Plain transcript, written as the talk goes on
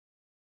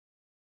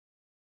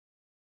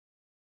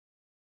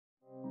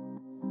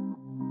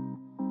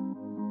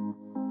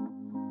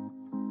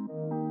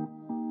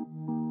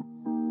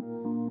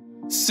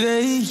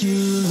Say you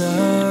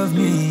love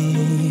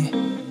me,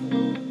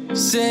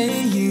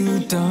 say you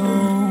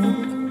don't.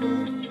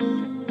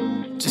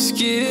 Just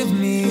give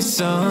me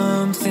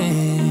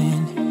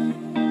something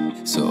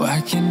so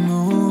I can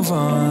move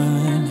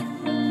on.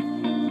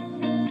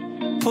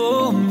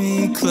 Pull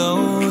me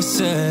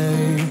closer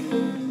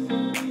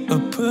or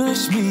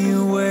push me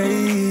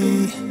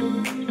away.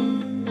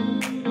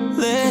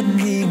 Let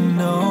me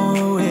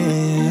know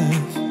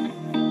if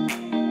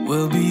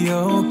we'll be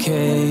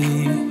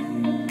okay.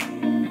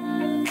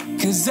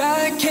 'Cause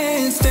I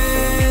can't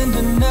stand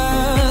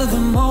another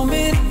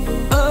moment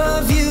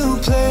of you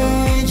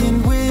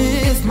playing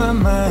with my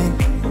mind.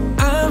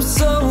 I'm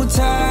so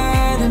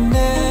tired of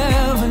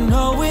never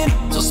knowing,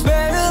 so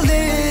spell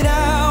it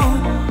out.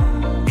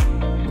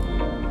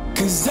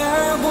 'Cause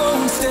I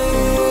won't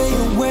stay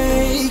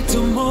awake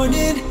till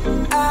morning,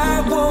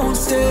 I won't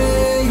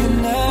stay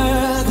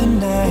another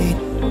night.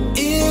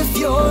 If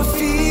you're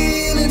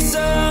feeling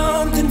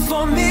something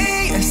for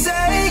me,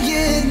 say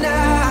it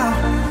now.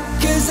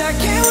 'Cause I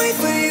can't wait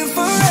for you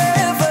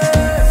forever.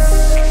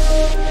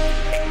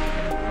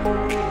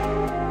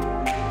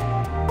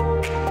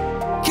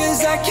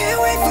 'Cause I can't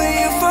wait for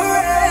you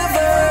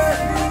forever.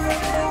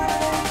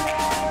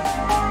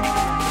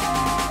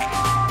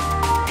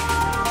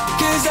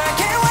 'Cause I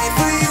can't wait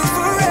for you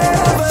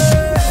forever.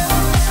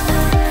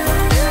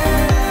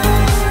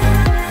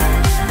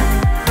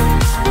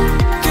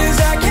 'Cause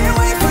I can't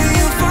wait for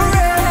you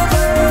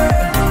forever.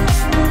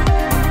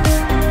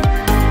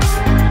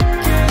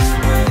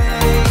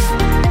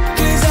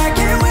 'Cause I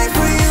can't wait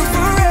for you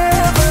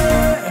forever.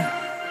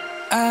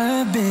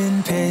 I've been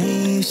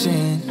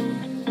patient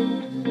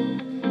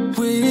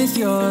with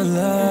your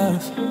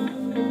love.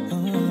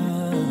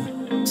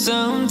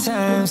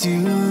 Sometimes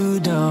you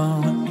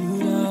don't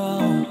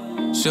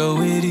show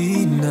it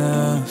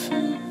enough.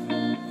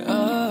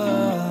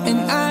 And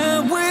I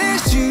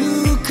wish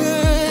you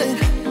could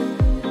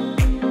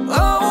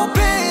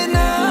open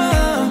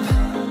up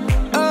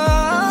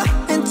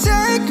and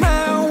take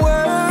my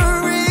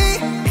worry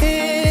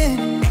in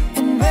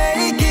and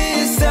make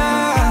it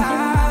stop.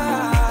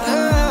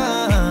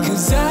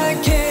 'Cause I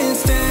can't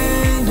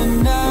stand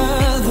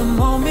another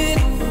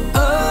moment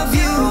of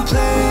you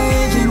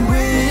playing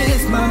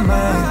with my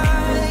mind.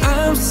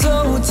 I'm so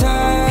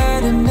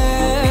tired of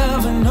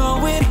never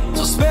knowing,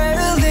 so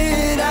spell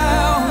it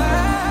out.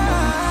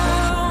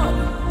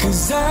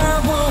 'Cause I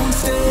won't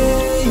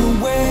stay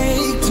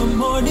awake till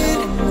morning,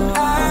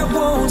 I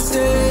won't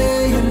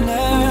stay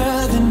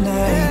another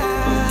night.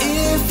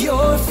 If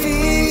you're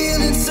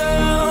feeling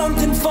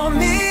something for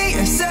me,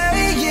 say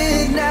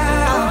it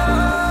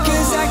now.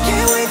 'Cause I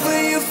can't wait for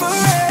you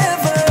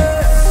forever.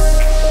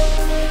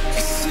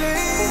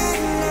 Say it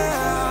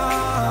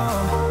now.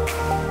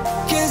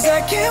 'Cause I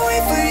can't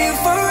wait for you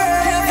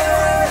forever.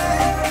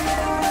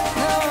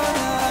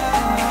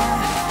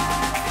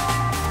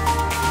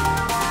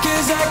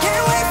 'Cause I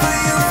can't wait for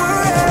you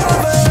forever.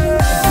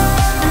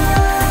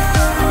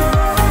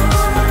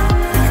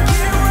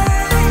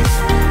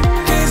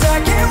 'Cause I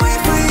can't wait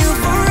for you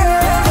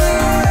forever.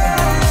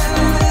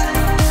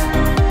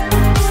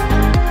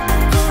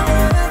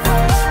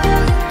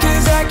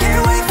 'Cause I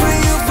can't wait for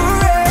you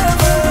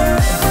forever.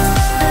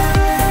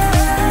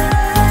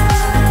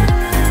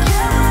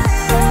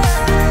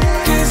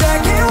 'Cause I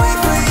can't wait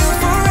for you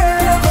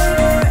forever.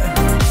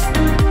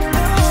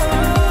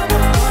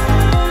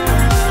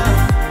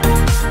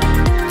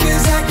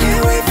 'Cause I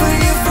can't wait for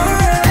you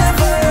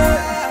forever.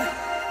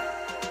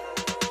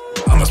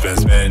 I'm a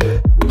spend,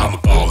 I'm a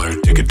baller,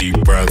 take a deep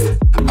breath.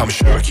 I'm a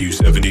shark, you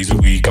 7 days a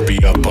week, I'll be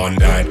up all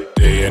night,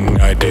 day and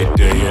night, day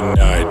and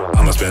night.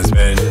 I'm a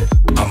spend,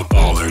 I'm a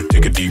baller,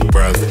 take a deep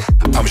breath.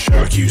 I'm a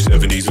shark, you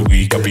 7 days a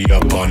week, I'll be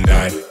up all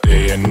night,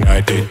 day and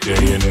night, day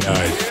and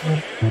night.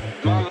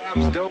 My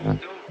life's dope.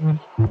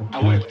 I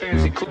wear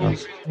fancy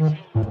clothes.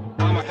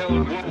 I'm a hell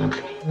of work.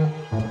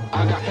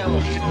 I got hell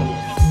of show.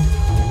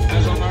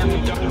 As I learn to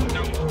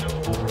dope,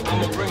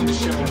 I'ma bring the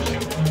show.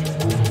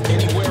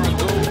 Anywhere I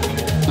go,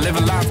 Live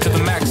a life to the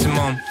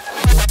maximum.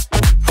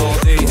 All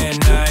day and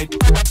night.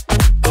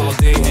 All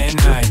day and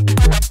night.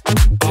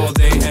 All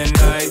day and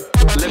night.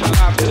 live a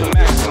life to the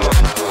maximum.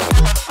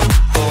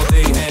 All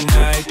day and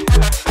night.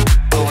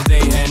 All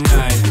day and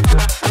night.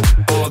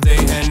 All day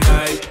and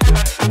night.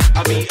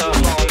 I'll be up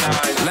all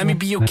night. Let me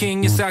be your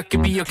king, yes I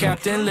could be your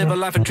captain. Live a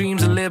life of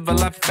dreams and live a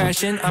life of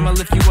fashion. I'ma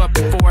lift you up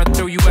before I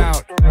throw you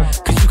out,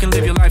 'cause you can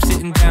live your life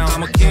sitting down.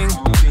 I'm a king,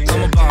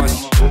 I'm a boss.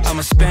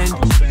 I'ma spend,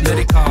 let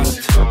it cost.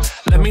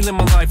 Let me live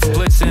my life with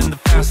bliss in the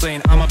fast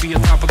lane. I'ma be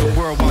on top of the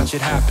world, watch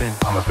it happen.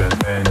 I'm a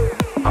spend,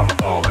 I'm a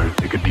baller,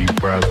 take a deep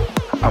breath.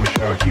 I'm a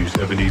shark, you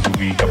 7 days a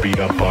week, I'll be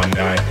up all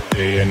night,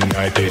 day and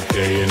night,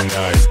 day and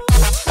night.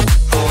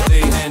 All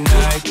day and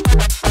night.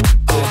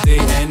 All day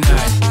and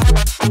night.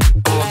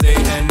 All day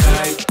and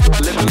night.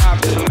 Live a life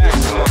to the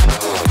maximum.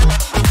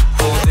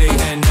 All day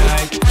and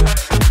night.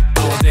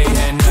 All day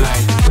and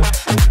night.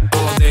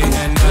 All day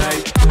and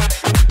night.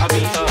 I'll be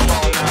up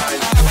all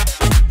night.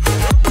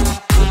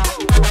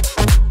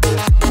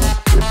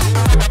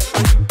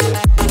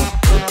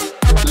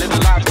 Live a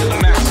life to the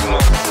maximum.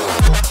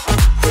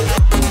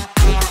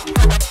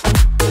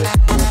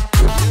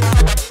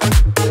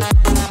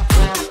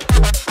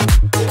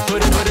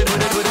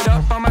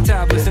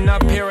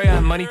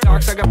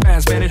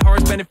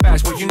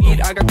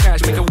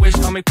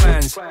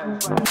 I'm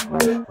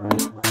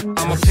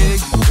a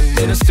pig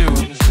in a stew.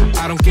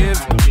 I don't give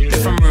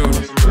if I'm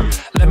rude.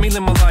 Let me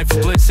live my life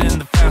with bliss in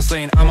the fast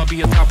lane. I'ma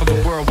be on top of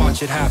the world,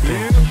 watch it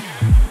happen.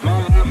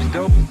 My life's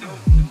dope.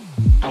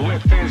 I wear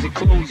fancy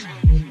clothes.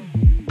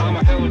 I'm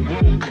a hella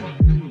woke.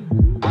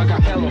 I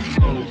got hella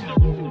flows.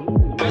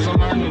 As I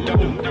learn the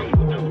dope,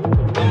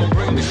 I'ma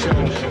bring the show.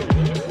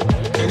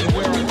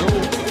 Anywhere I go,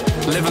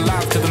 living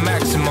life to the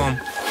maximum.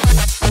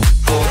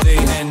 All day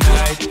and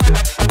night.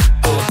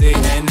 All day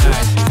and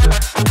night.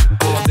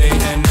 All day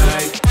and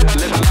night.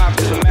 living life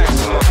to the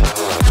maximum.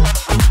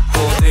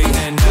 All day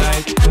and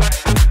night.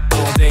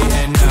 All day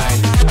and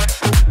night.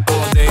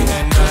 All day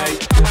and night.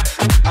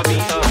 I be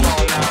up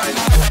all night.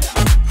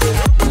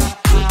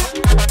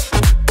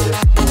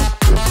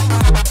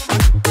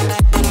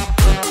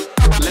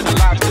 Living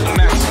life to the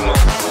maximum.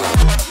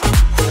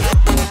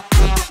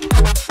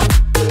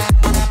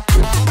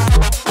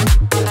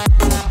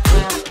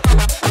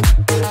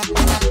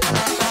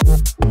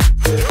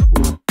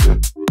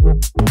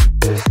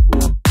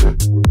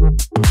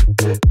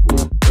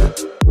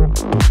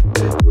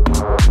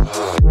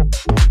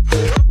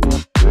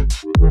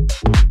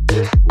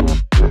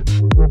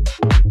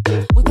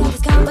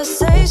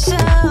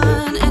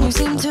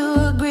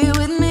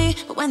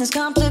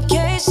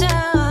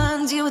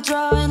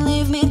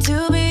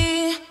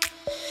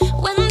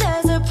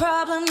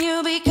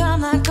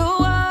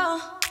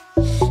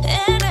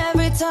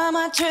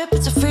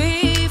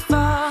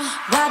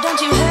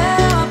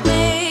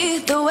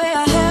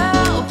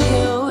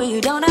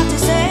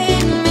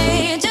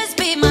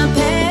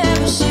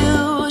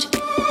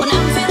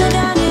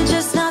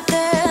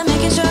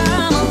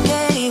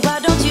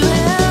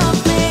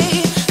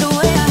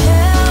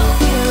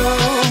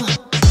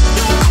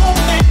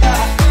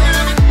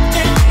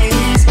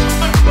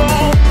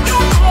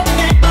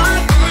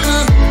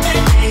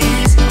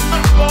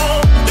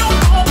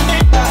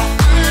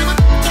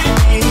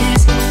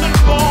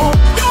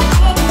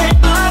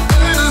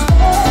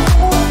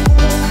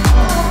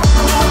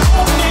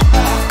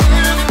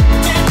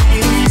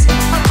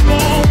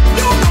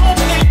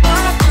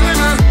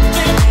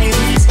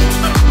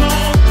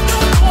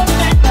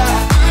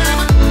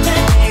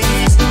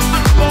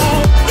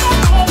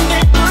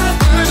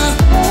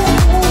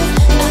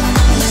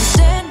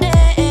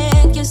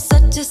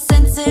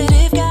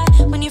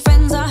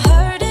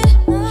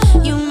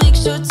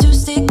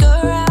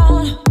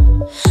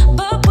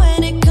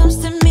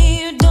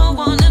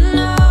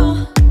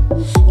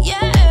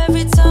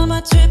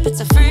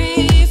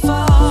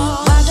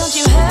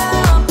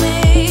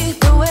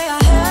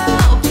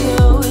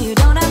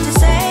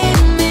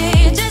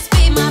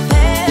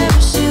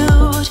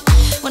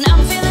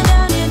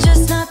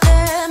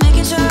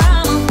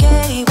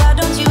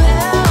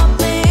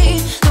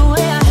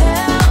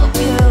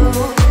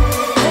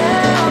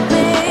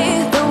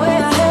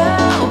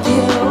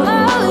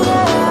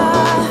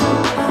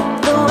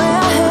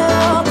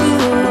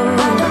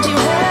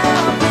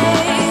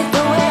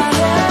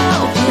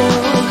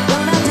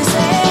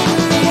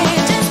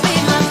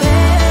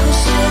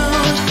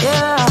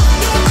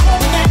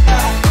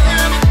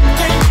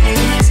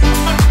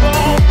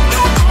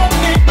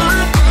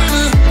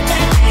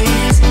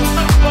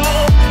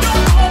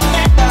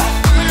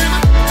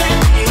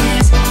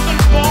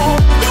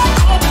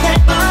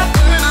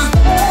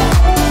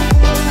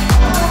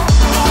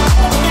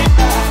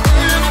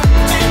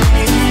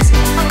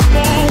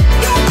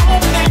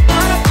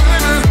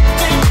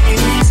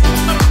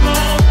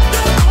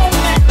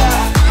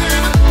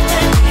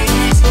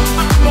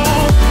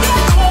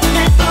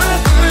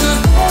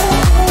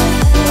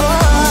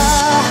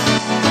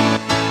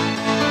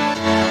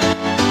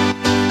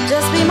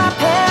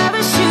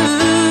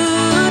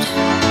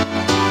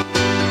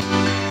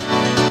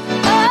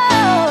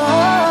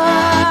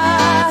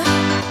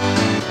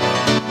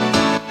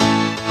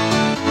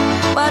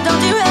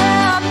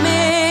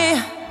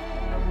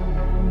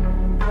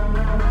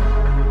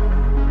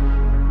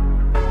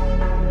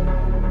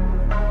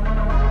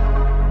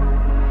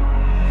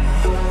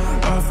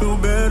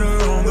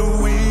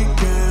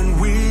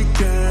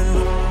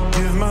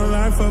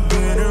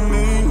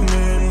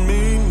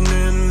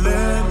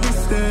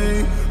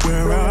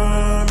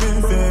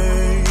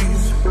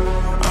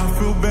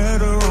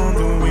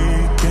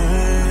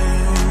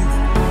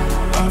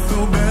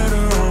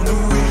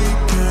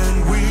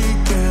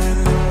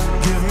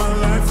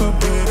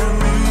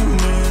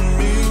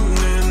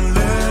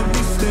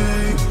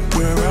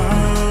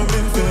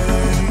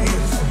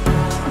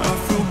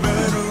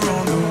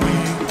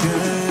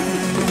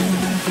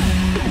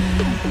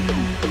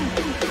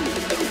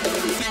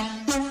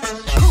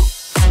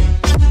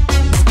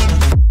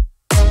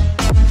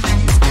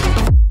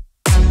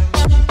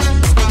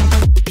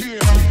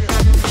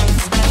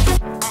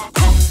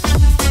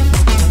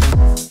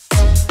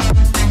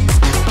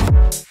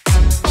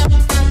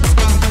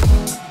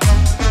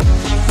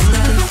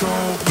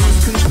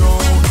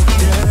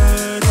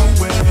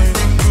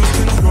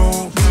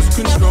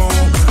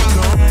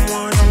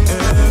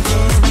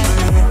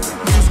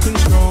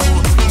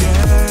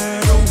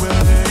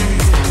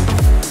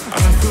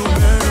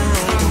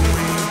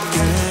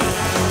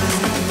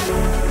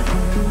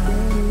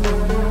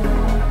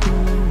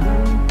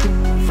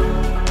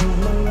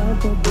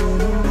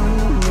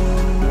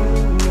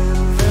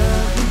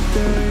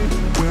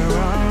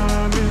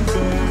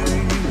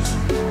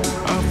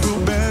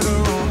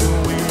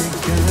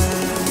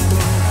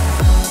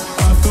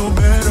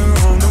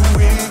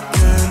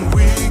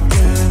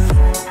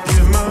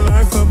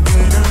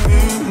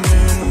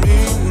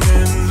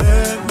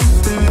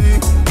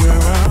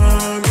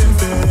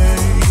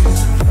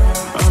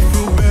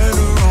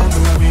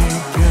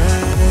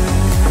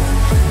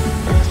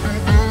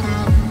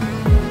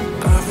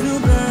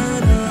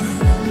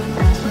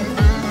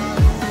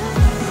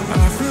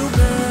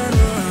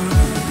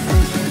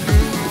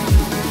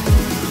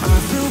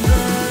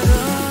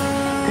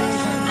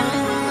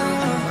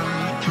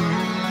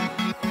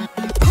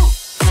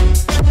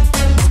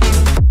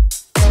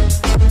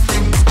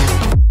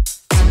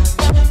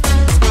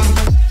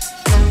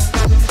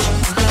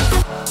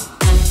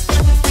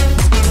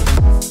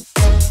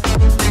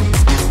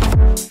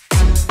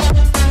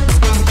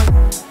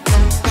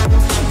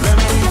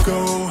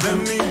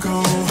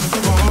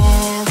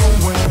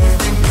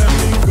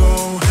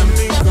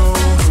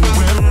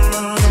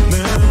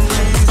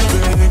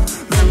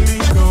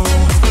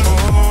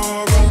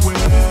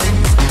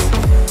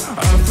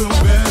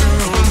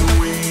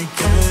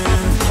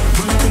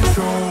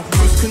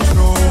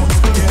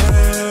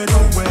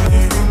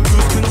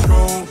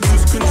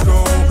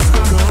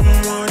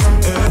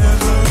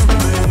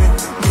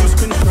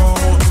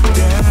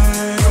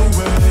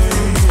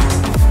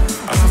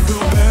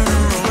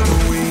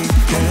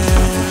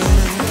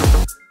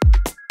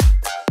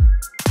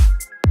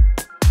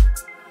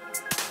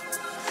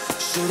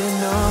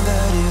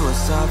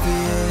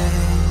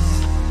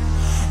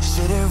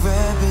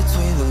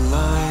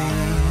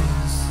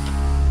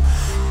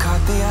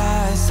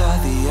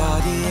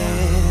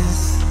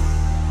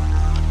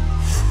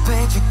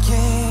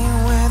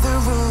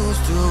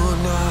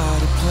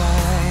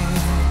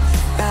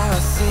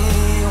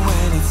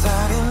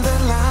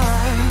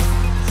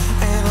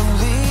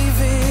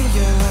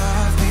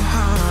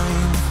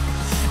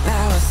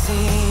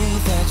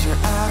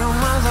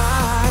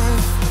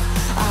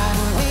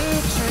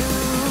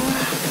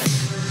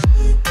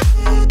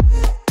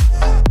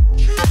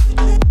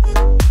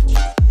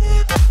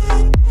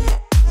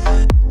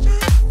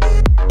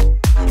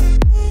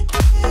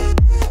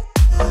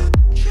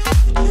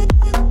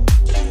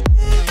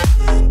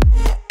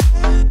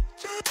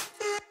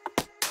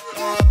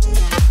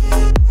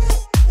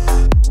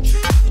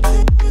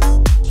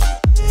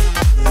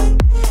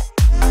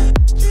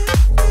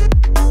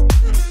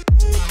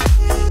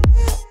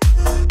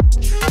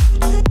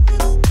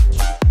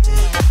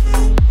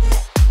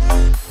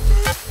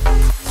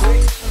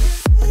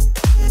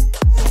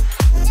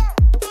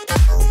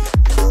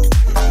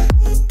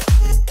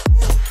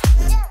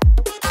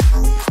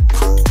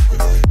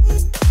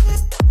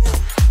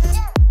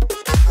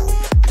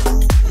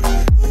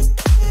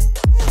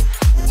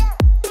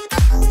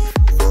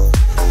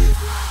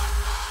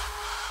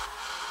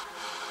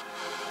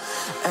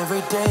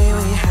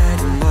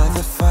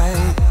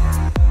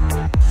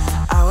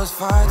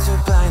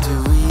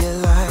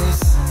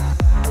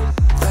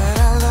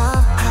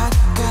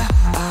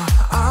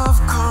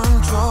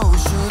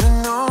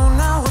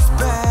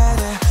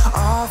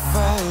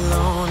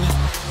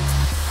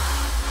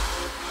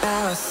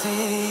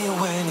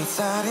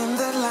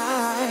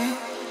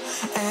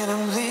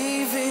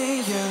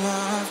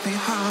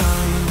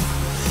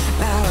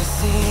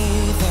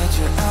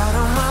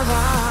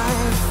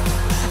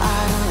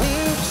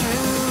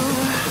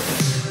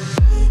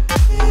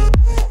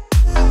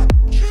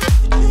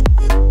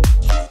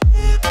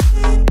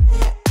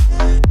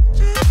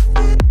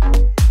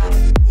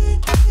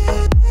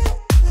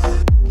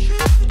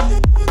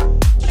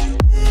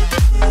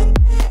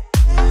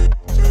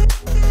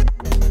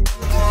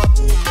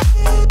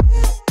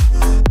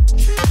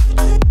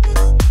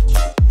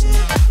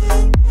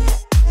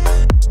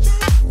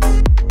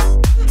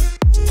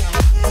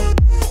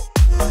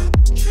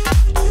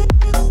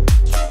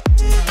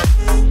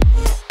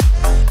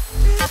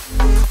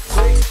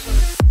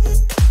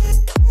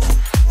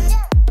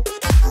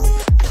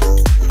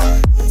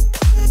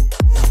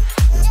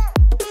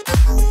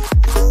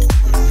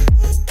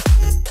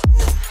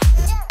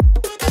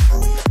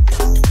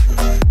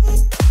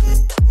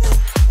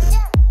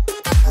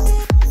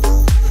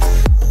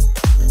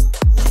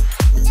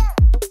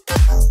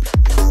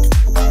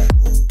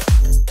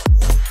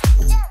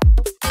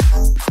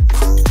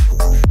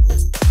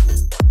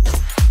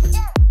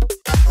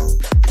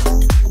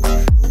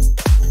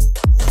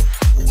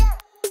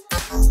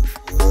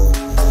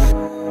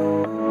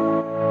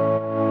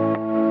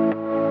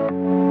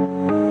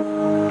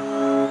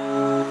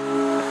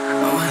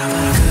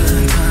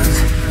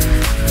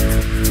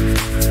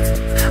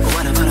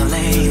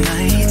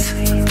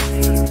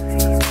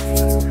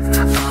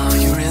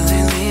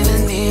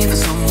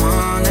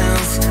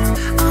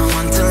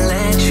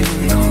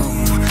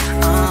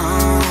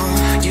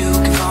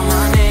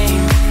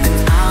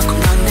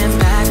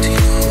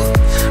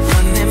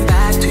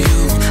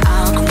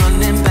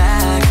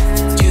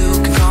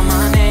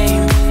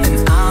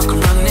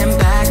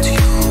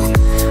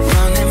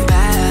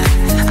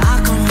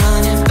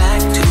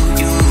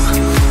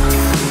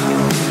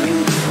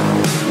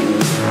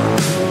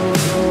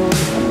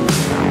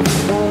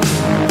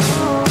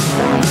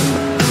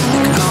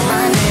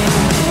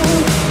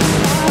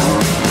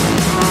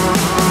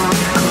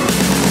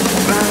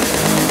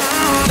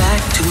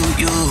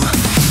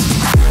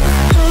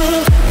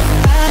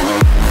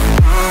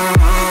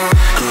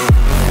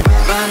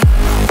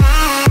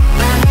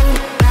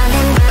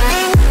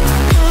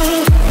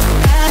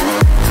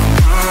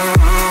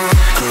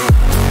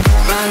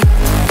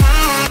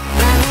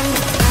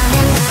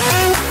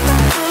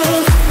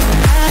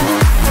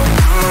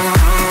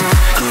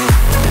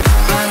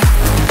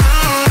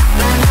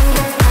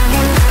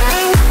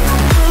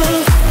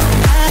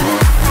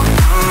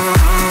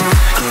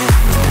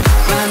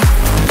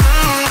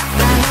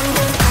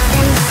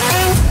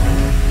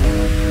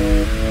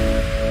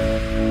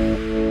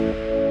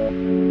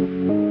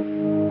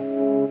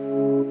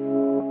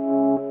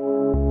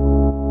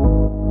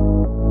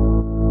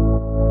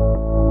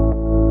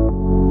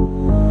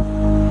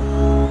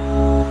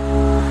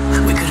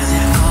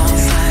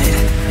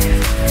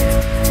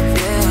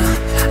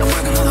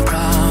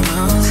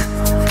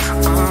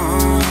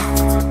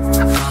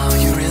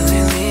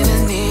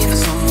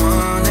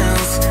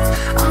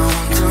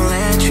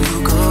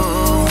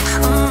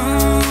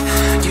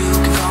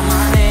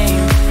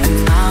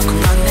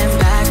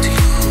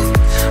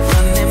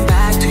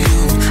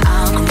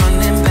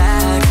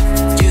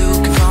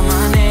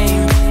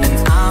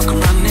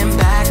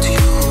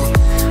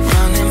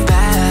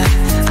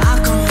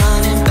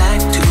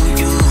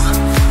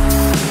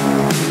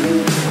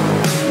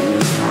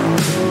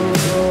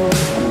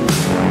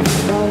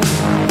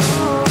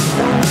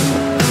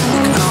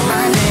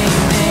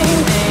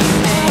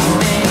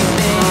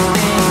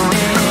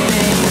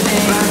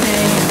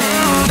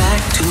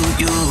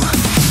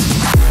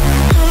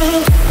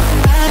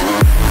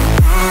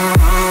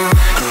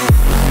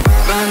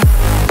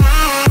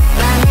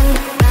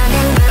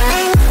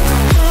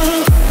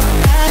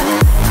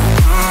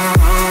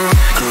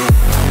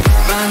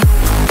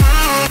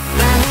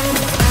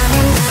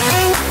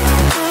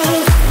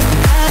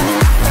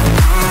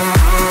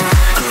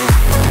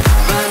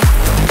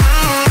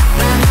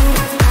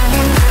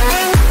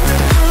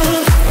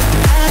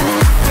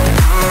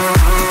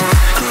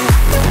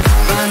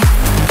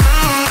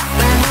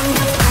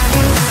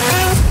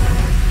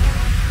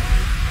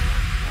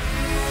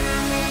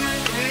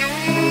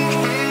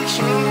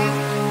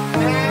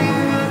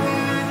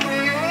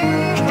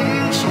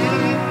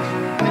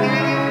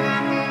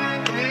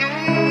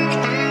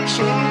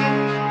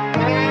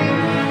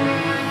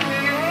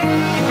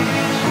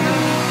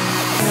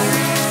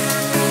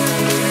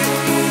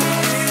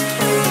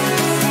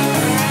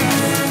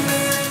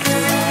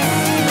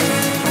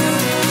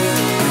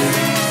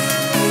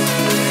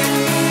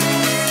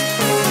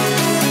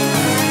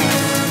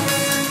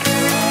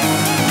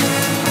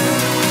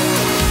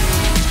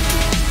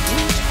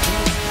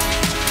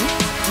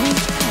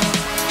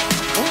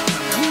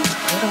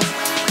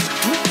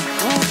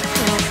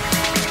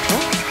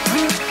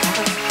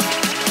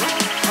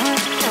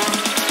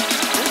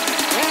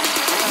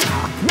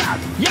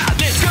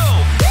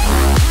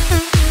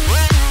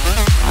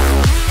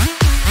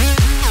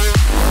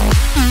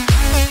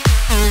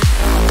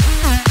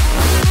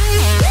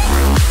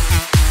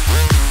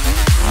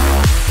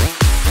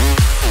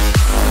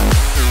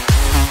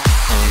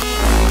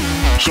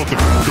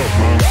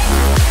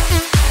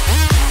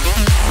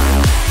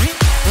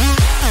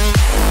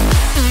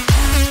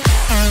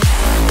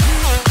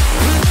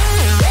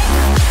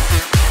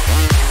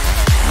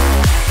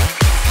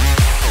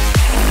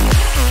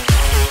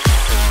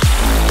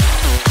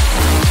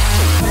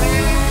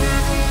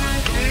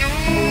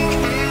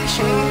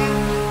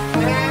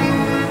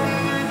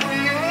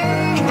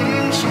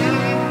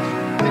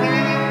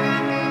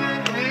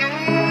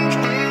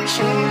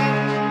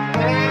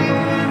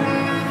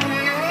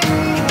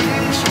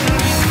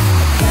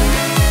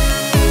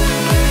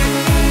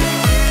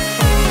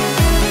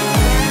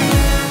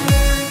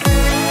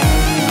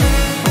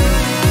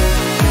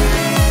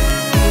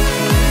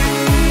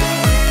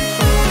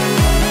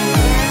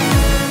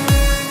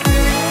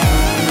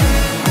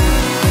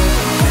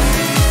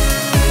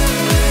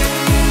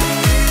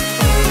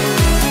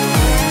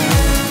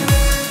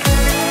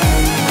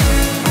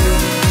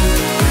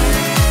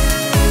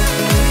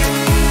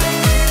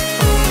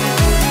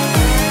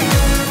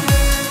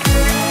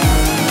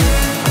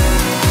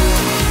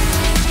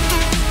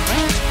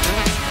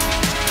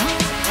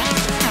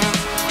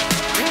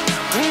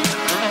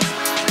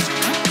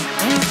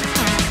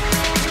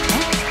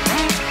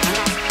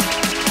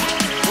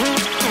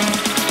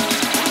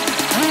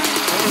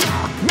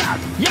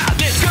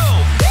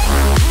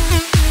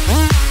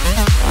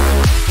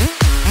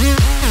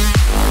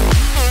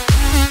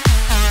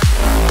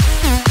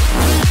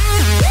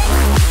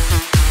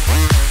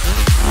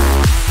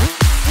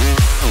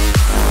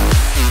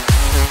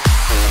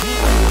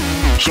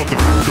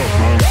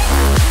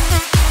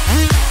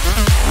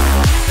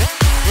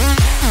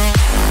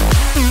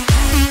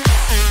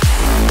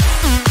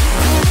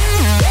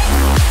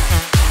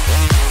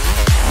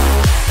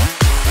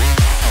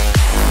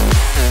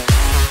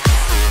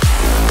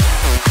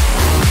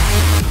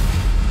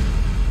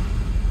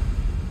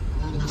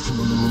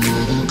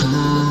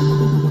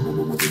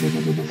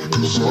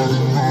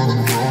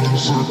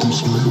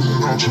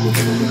 out your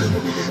name.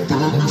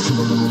 Let me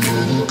feel your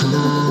love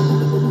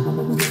again.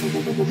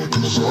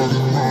 Cause I've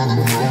been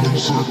running round in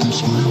circles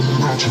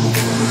screaming out your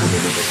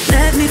name.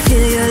 Let me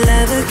feel your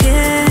love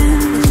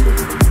again.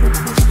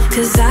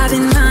 Cause I've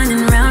been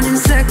running round in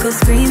circles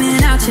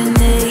screaming out your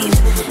name.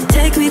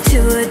 Take me to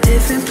a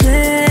different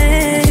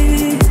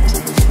place.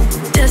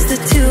 Just the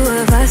two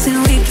of us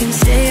and we can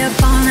stay up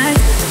all night.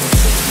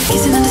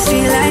 Kissing under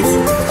streetlights,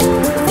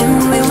 doing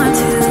what we want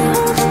to,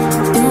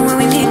 doing what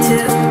we need to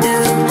do.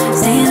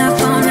 Staying up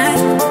all night,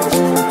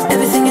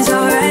 everything is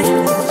alright.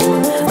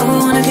 Oh, I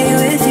wanna be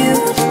with you,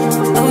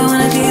 oh, I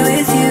wanna be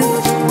with you.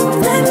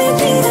 Let me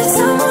be that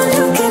someone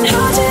who can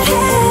hold your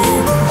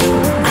hand.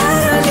 I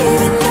don't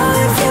even know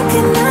if you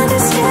can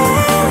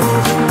understand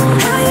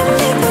how you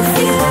make me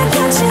feel. I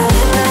got you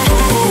in my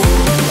head.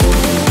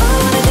 Oh, I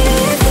wanna be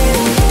with you,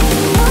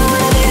 oh, I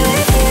wanna be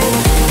with you,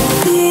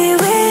 be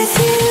with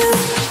you.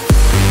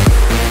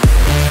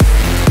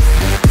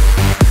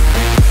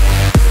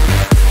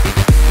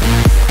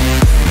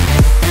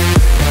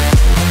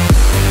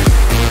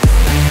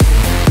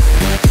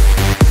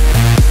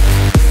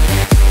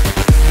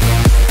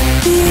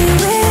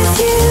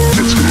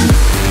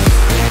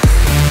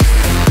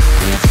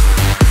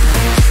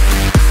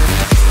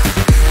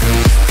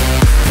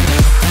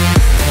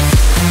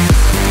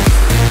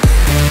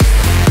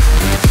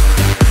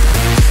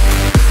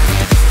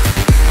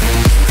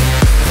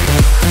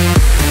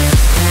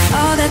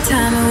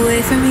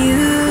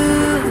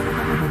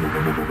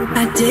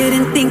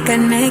 I'd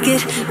make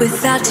it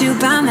without you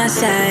by my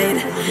side.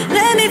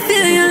 Let me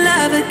feel your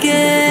love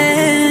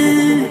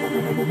again.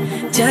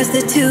 Just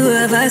the two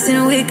of us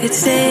and we could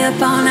stay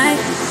up all night.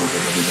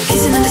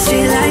 Kissing under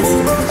streetlights,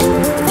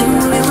 doing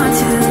what we want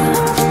to,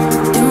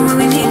 doing what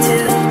we need to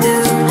do.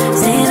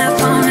 Staying up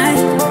all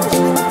night,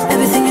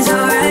 everything is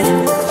alright.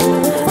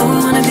 Oh, I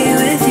wanna be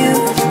with you,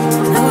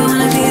 oh, I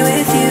wanna be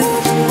with you.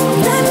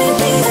 Let me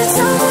be that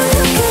someone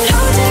who can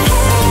hold your hand.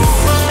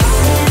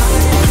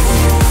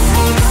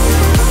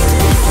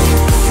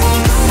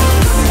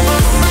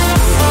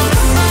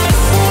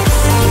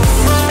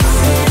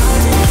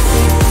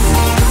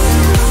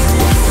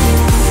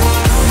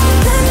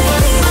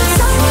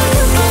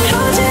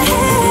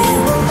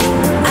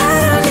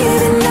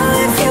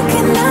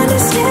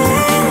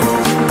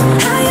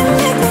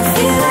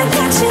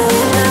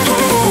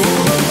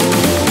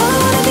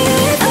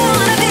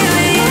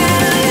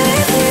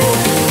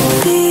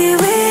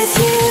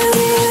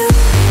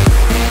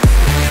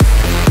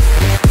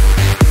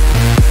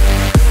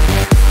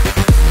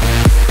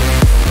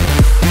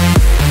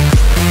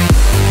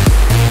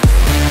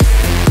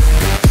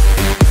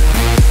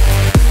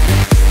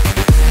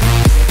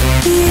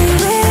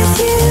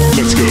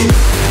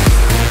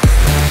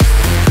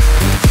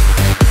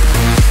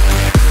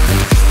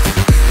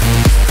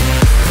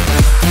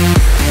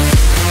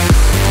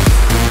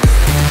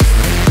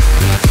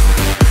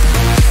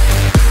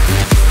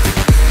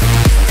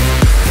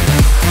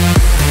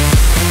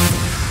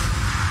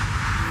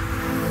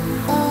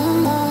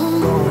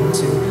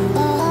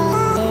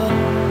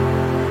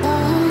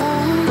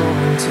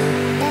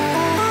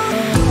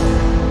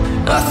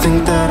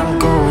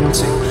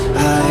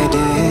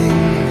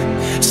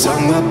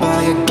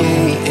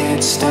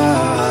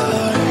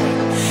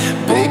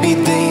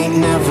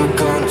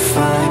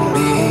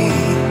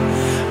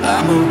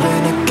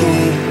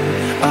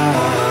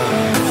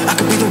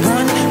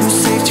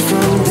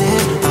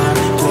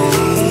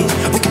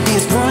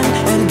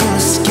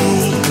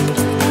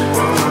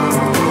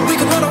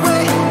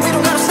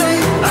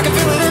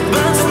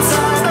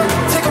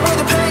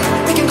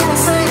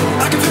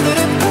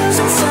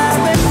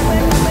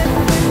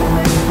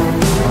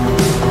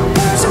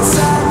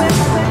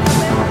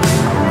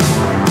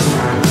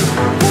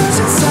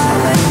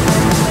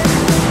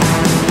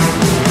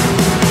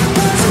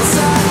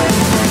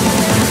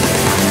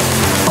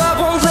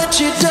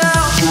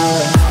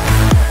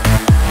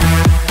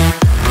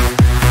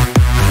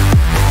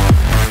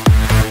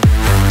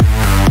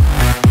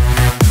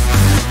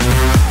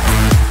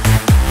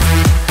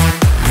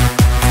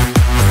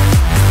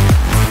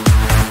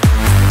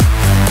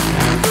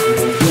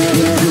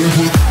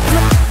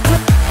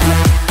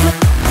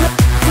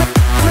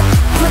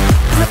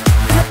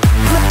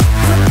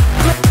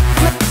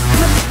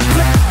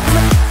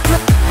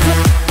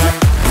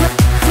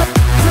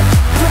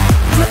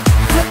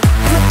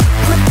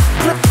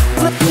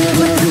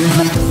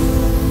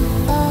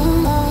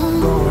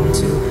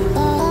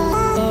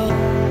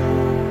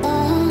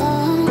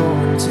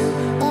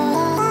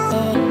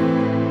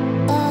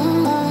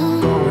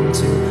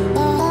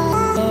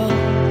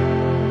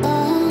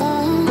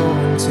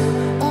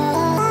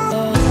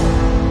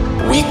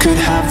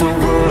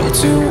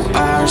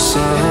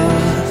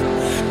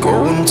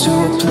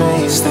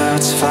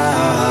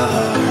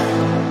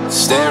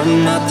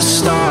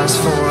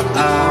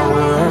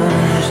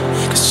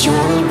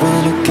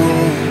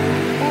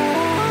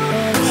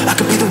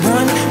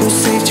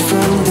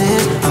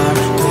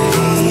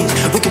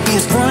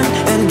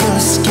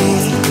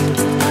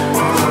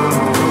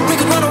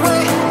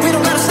 We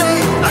don't gotta stay,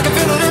 I can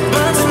feel it, it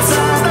burns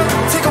inside.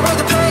 Take away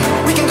the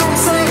pain.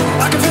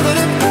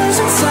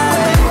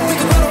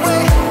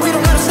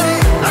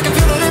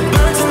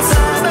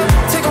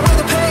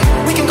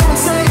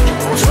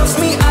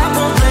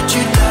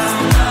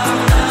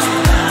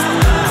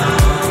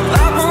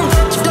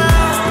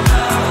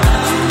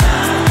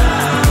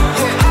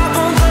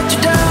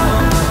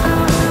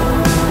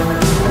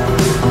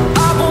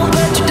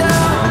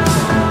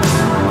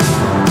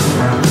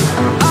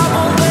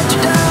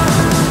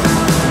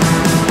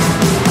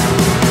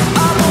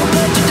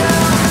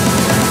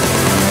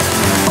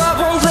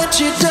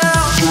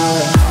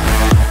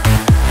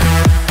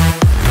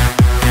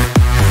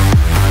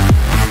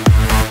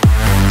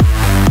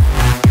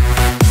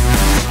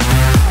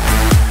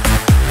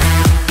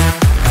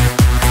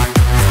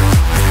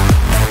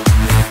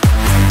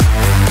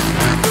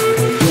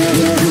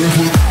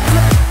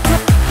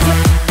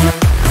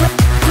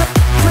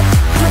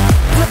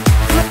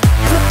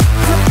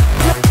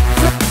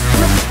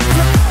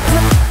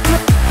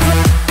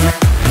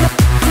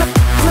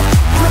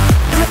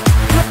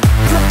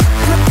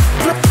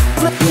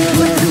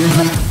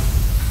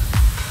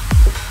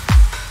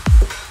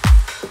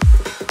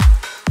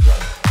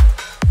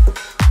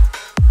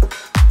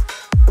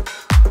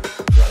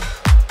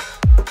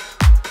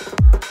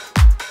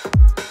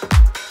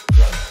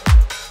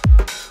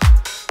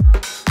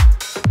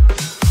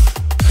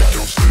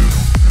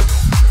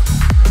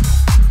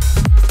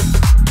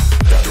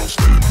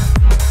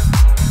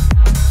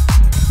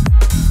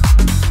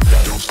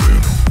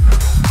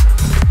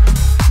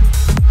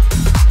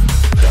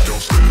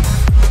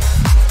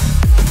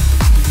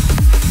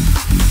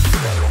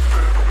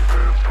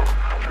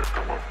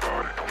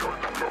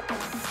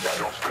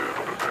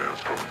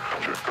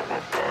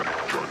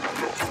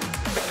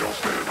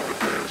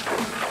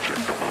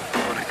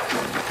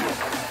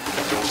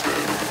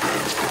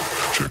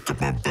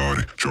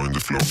 join the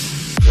flow.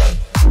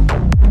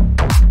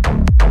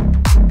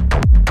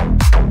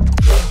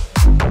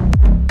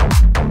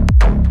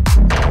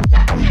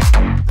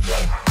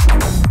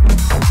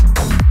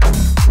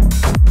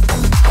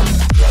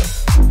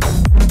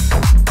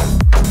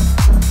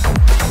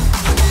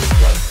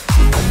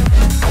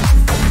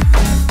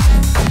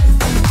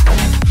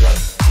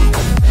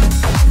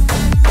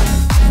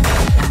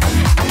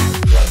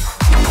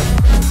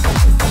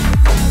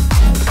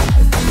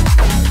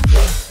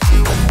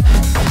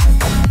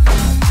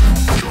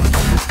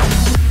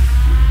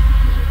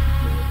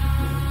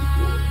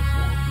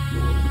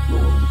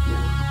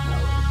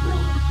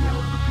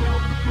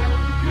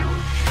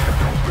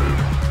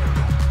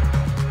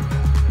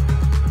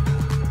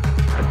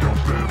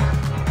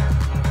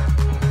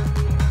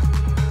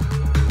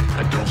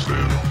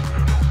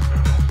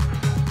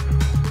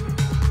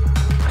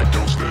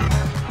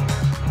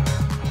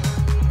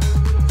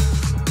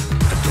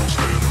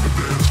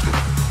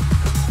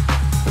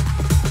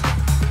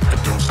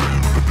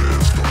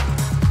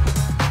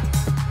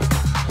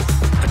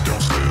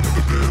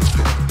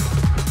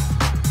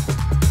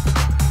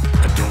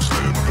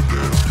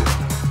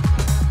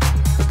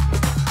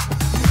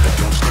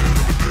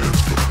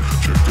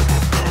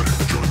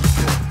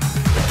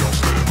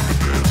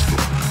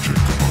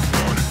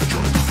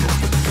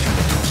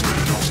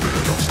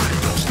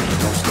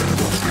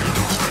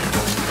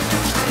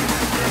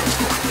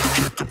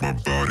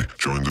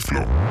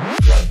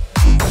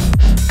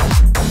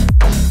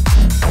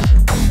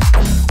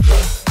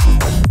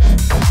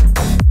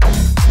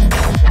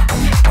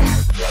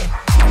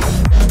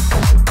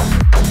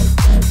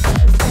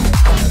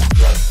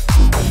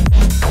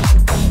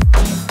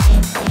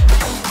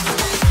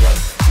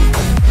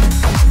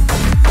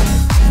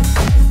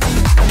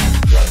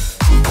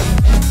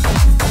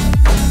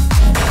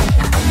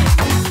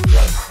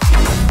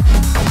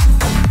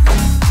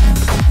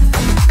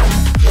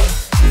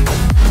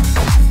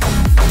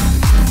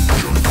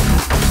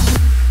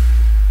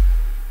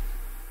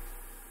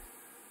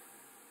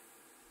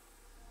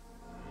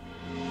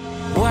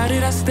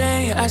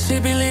 I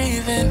should be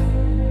leaving.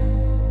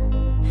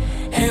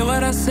 Hear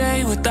what I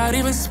say without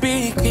even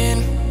speaking.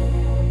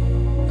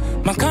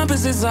 My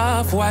compass is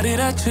off, why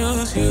did I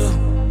choose you?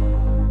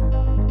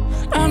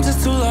 I'm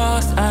just too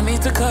lost, I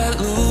need to cut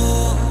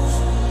loose.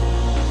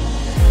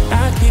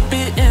 I keep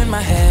it in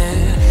my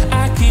head,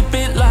 I keep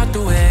it locked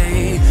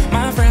away.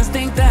 My friends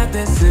think that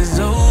this is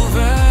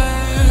over.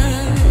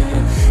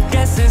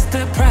 Guess it's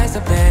the price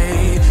I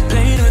pay.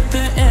 Played with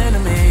the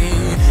enemy,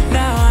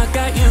 now I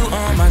got you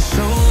on my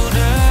shoulders.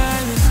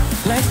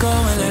 Let go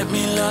and let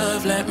me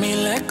love, let me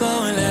let go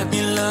and let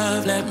me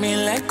love, let me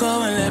let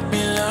go and let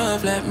me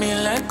love, let me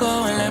let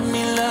go and let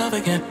me love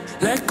again.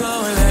 Let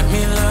go and let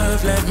me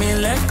love, let me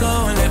let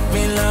go and let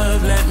me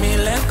love, let me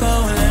let go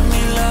and let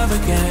me love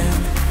again.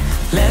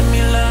 Let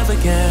me love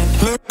again.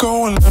 Let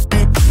go and let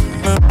me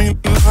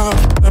love,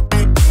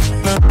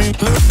 let me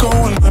let go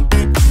and let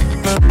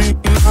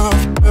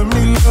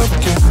me love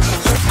again.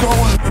 Let go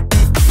and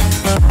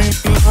let me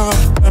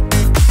love,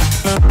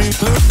 let me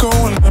let go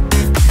and let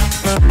me love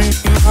again.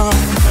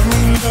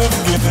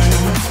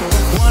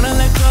 Wanna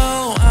let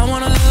go, I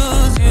wanna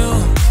lose you.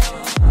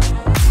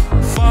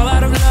 Fall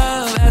out of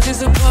love as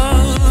you're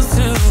supposed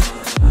to.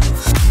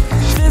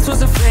 This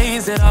was a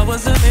phase that I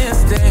was a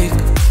mistake,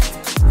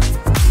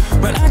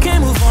 but I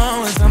can't move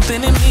on with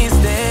something in these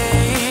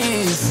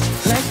days.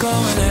 Let go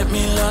and let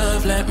me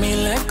love, let me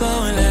let go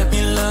and let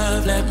me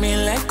love, let me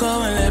let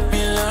go and let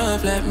me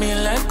love, let me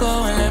let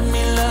go and let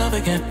me love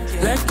again.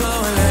 Let go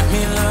and let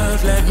me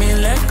love, let me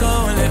let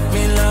go and let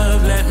me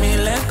love, let me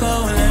let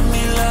go and let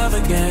me love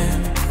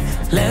again.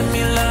 Let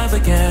me love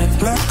again.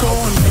 Let go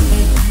and let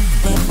me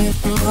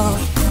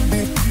love,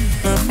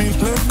 let me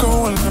let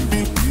go and let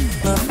me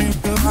love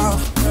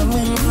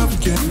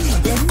again.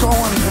 Let go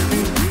and let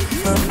me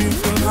love, let me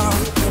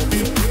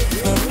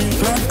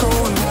let go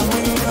and let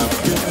me love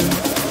again. Let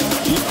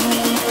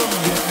me love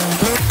again.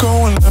 Let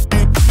go and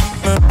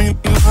let me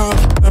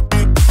love,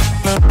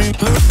 let me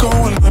let go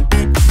and let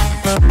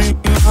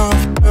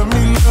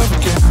me love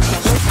again.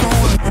 Let go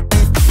and let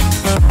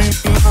me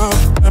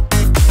love,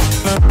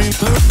 let me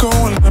let go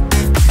and let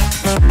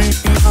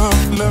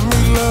me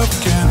love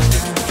again.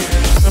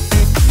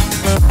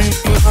 Let me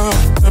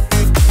love,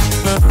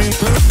 let me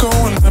let go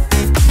and let me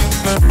love again.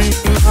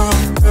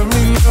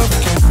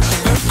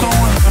 Let go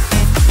and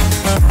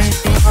let me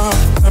love,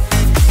 let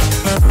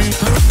me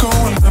let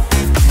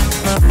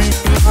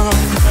go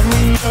and let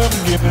me love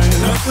again.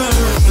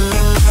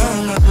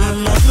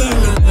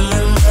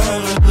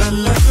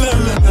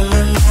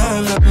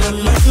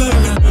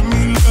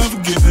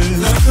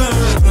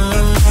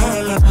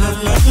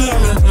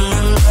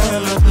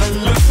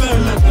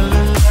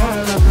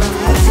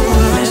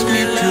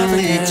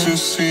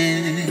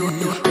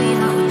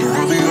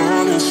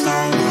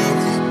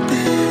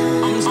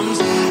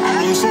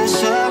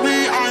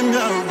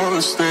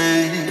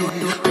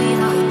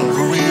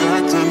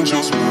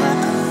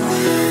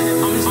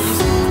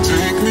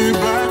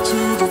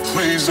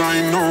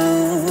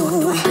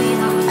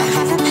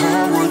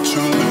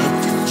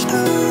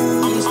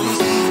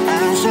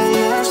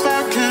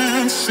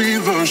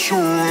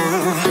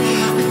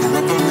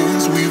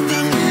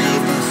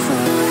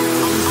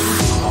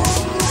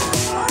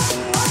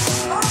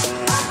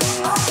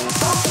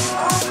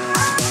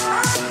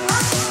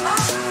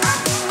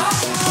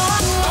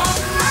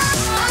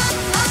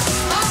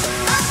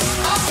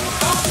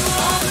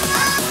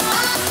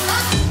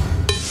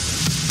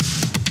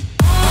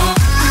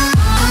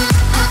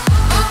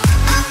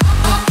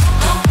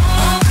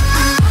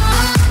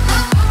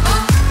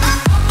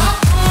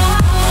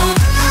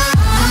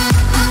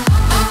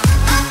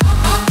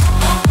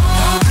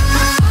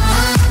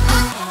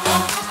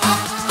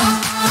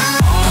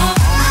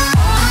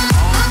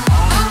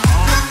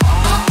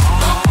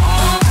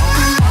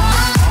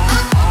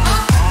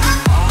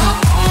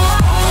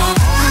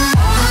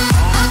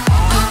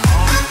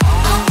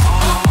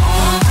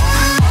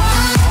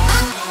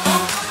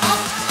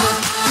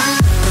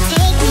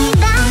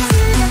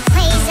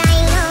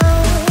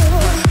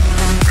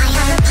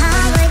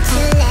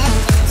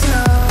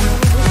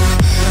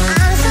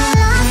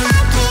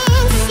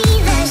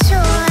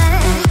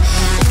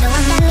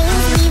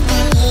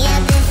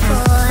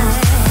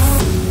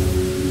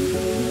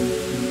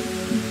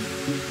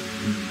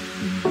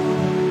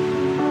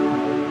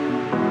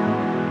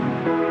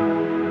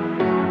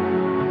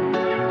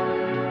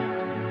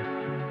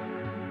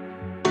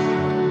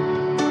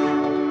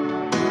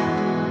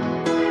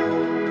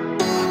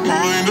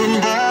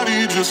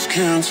 just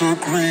can't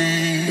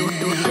agree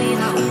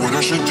on what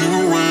I should do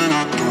when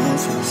I don't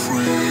feel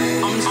free.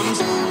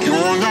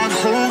 You're not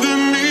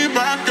holding me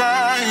back,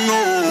 I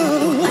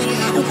know.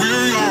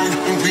 We're young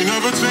and we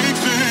never take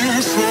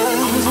things slow.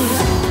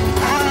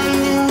 I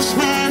lose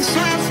my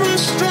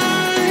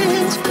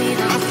self-restraint.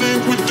 I think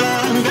we're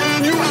done, then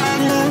you had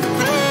more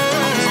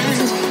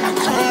pain. I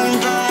calm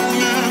down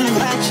and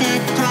watch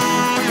it grind.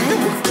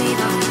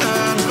 And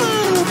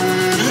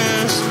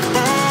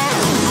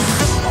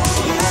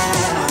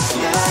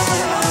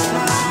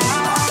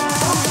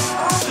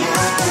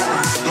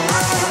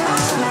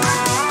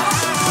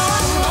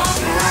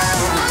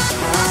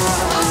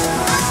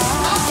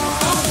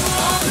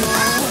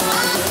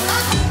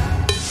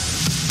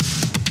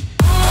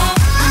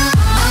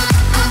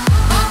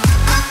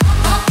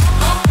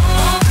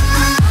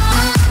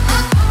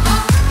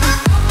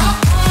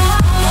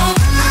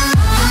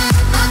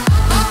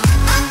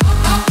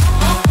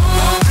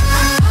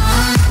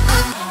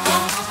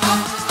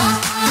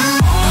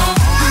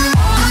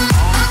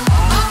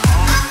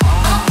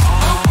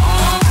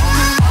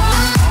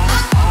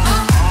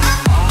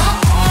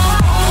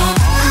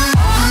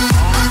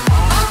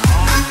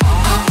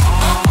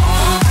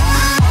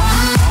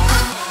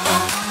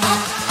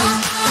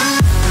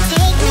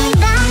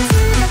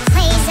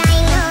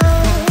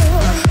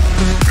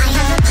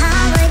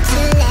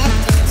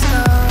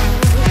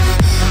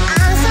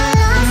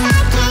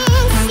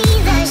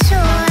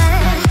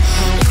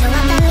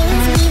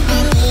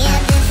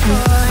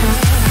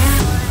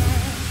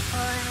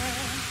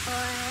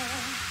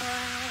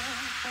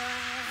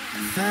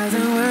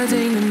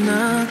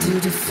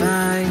it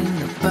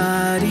is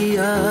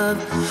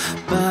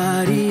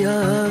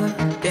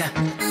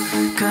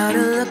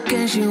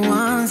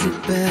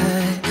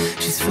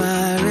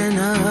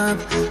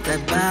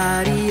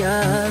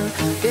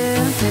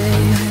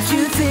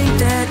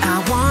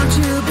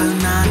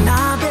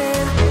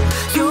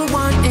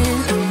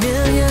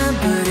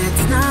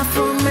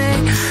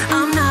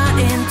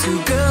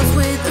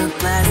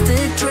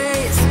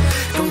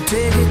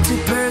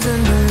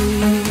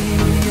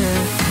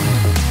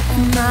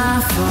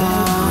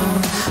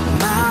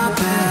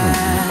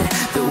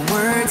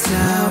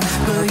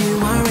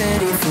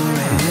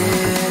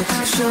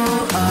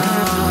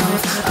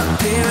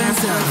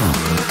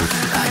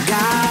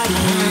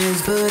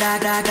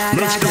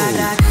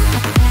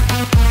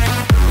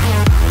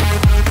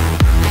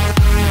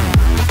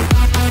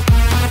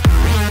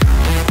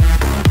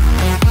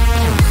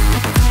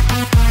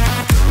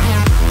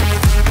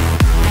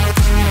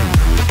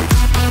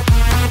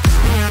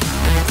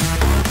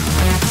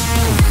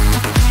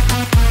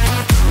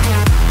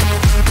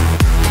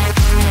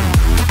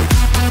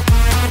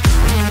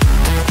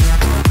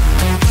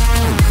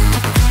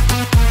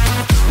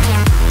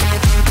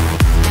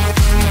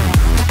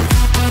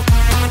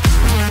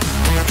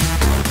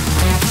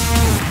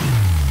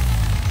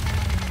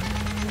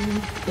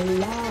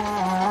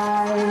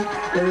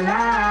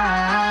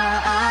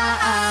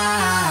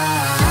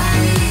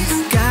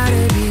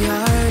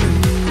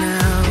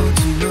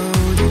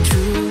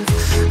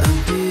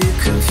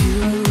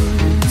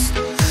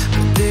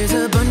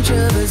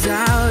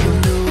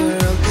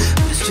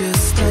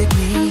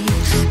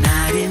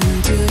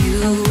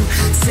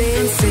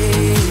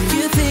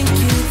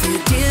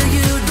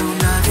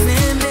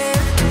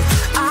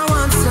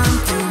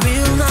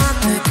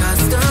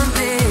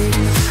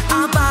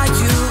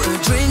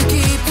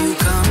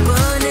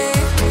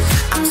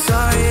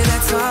sorry.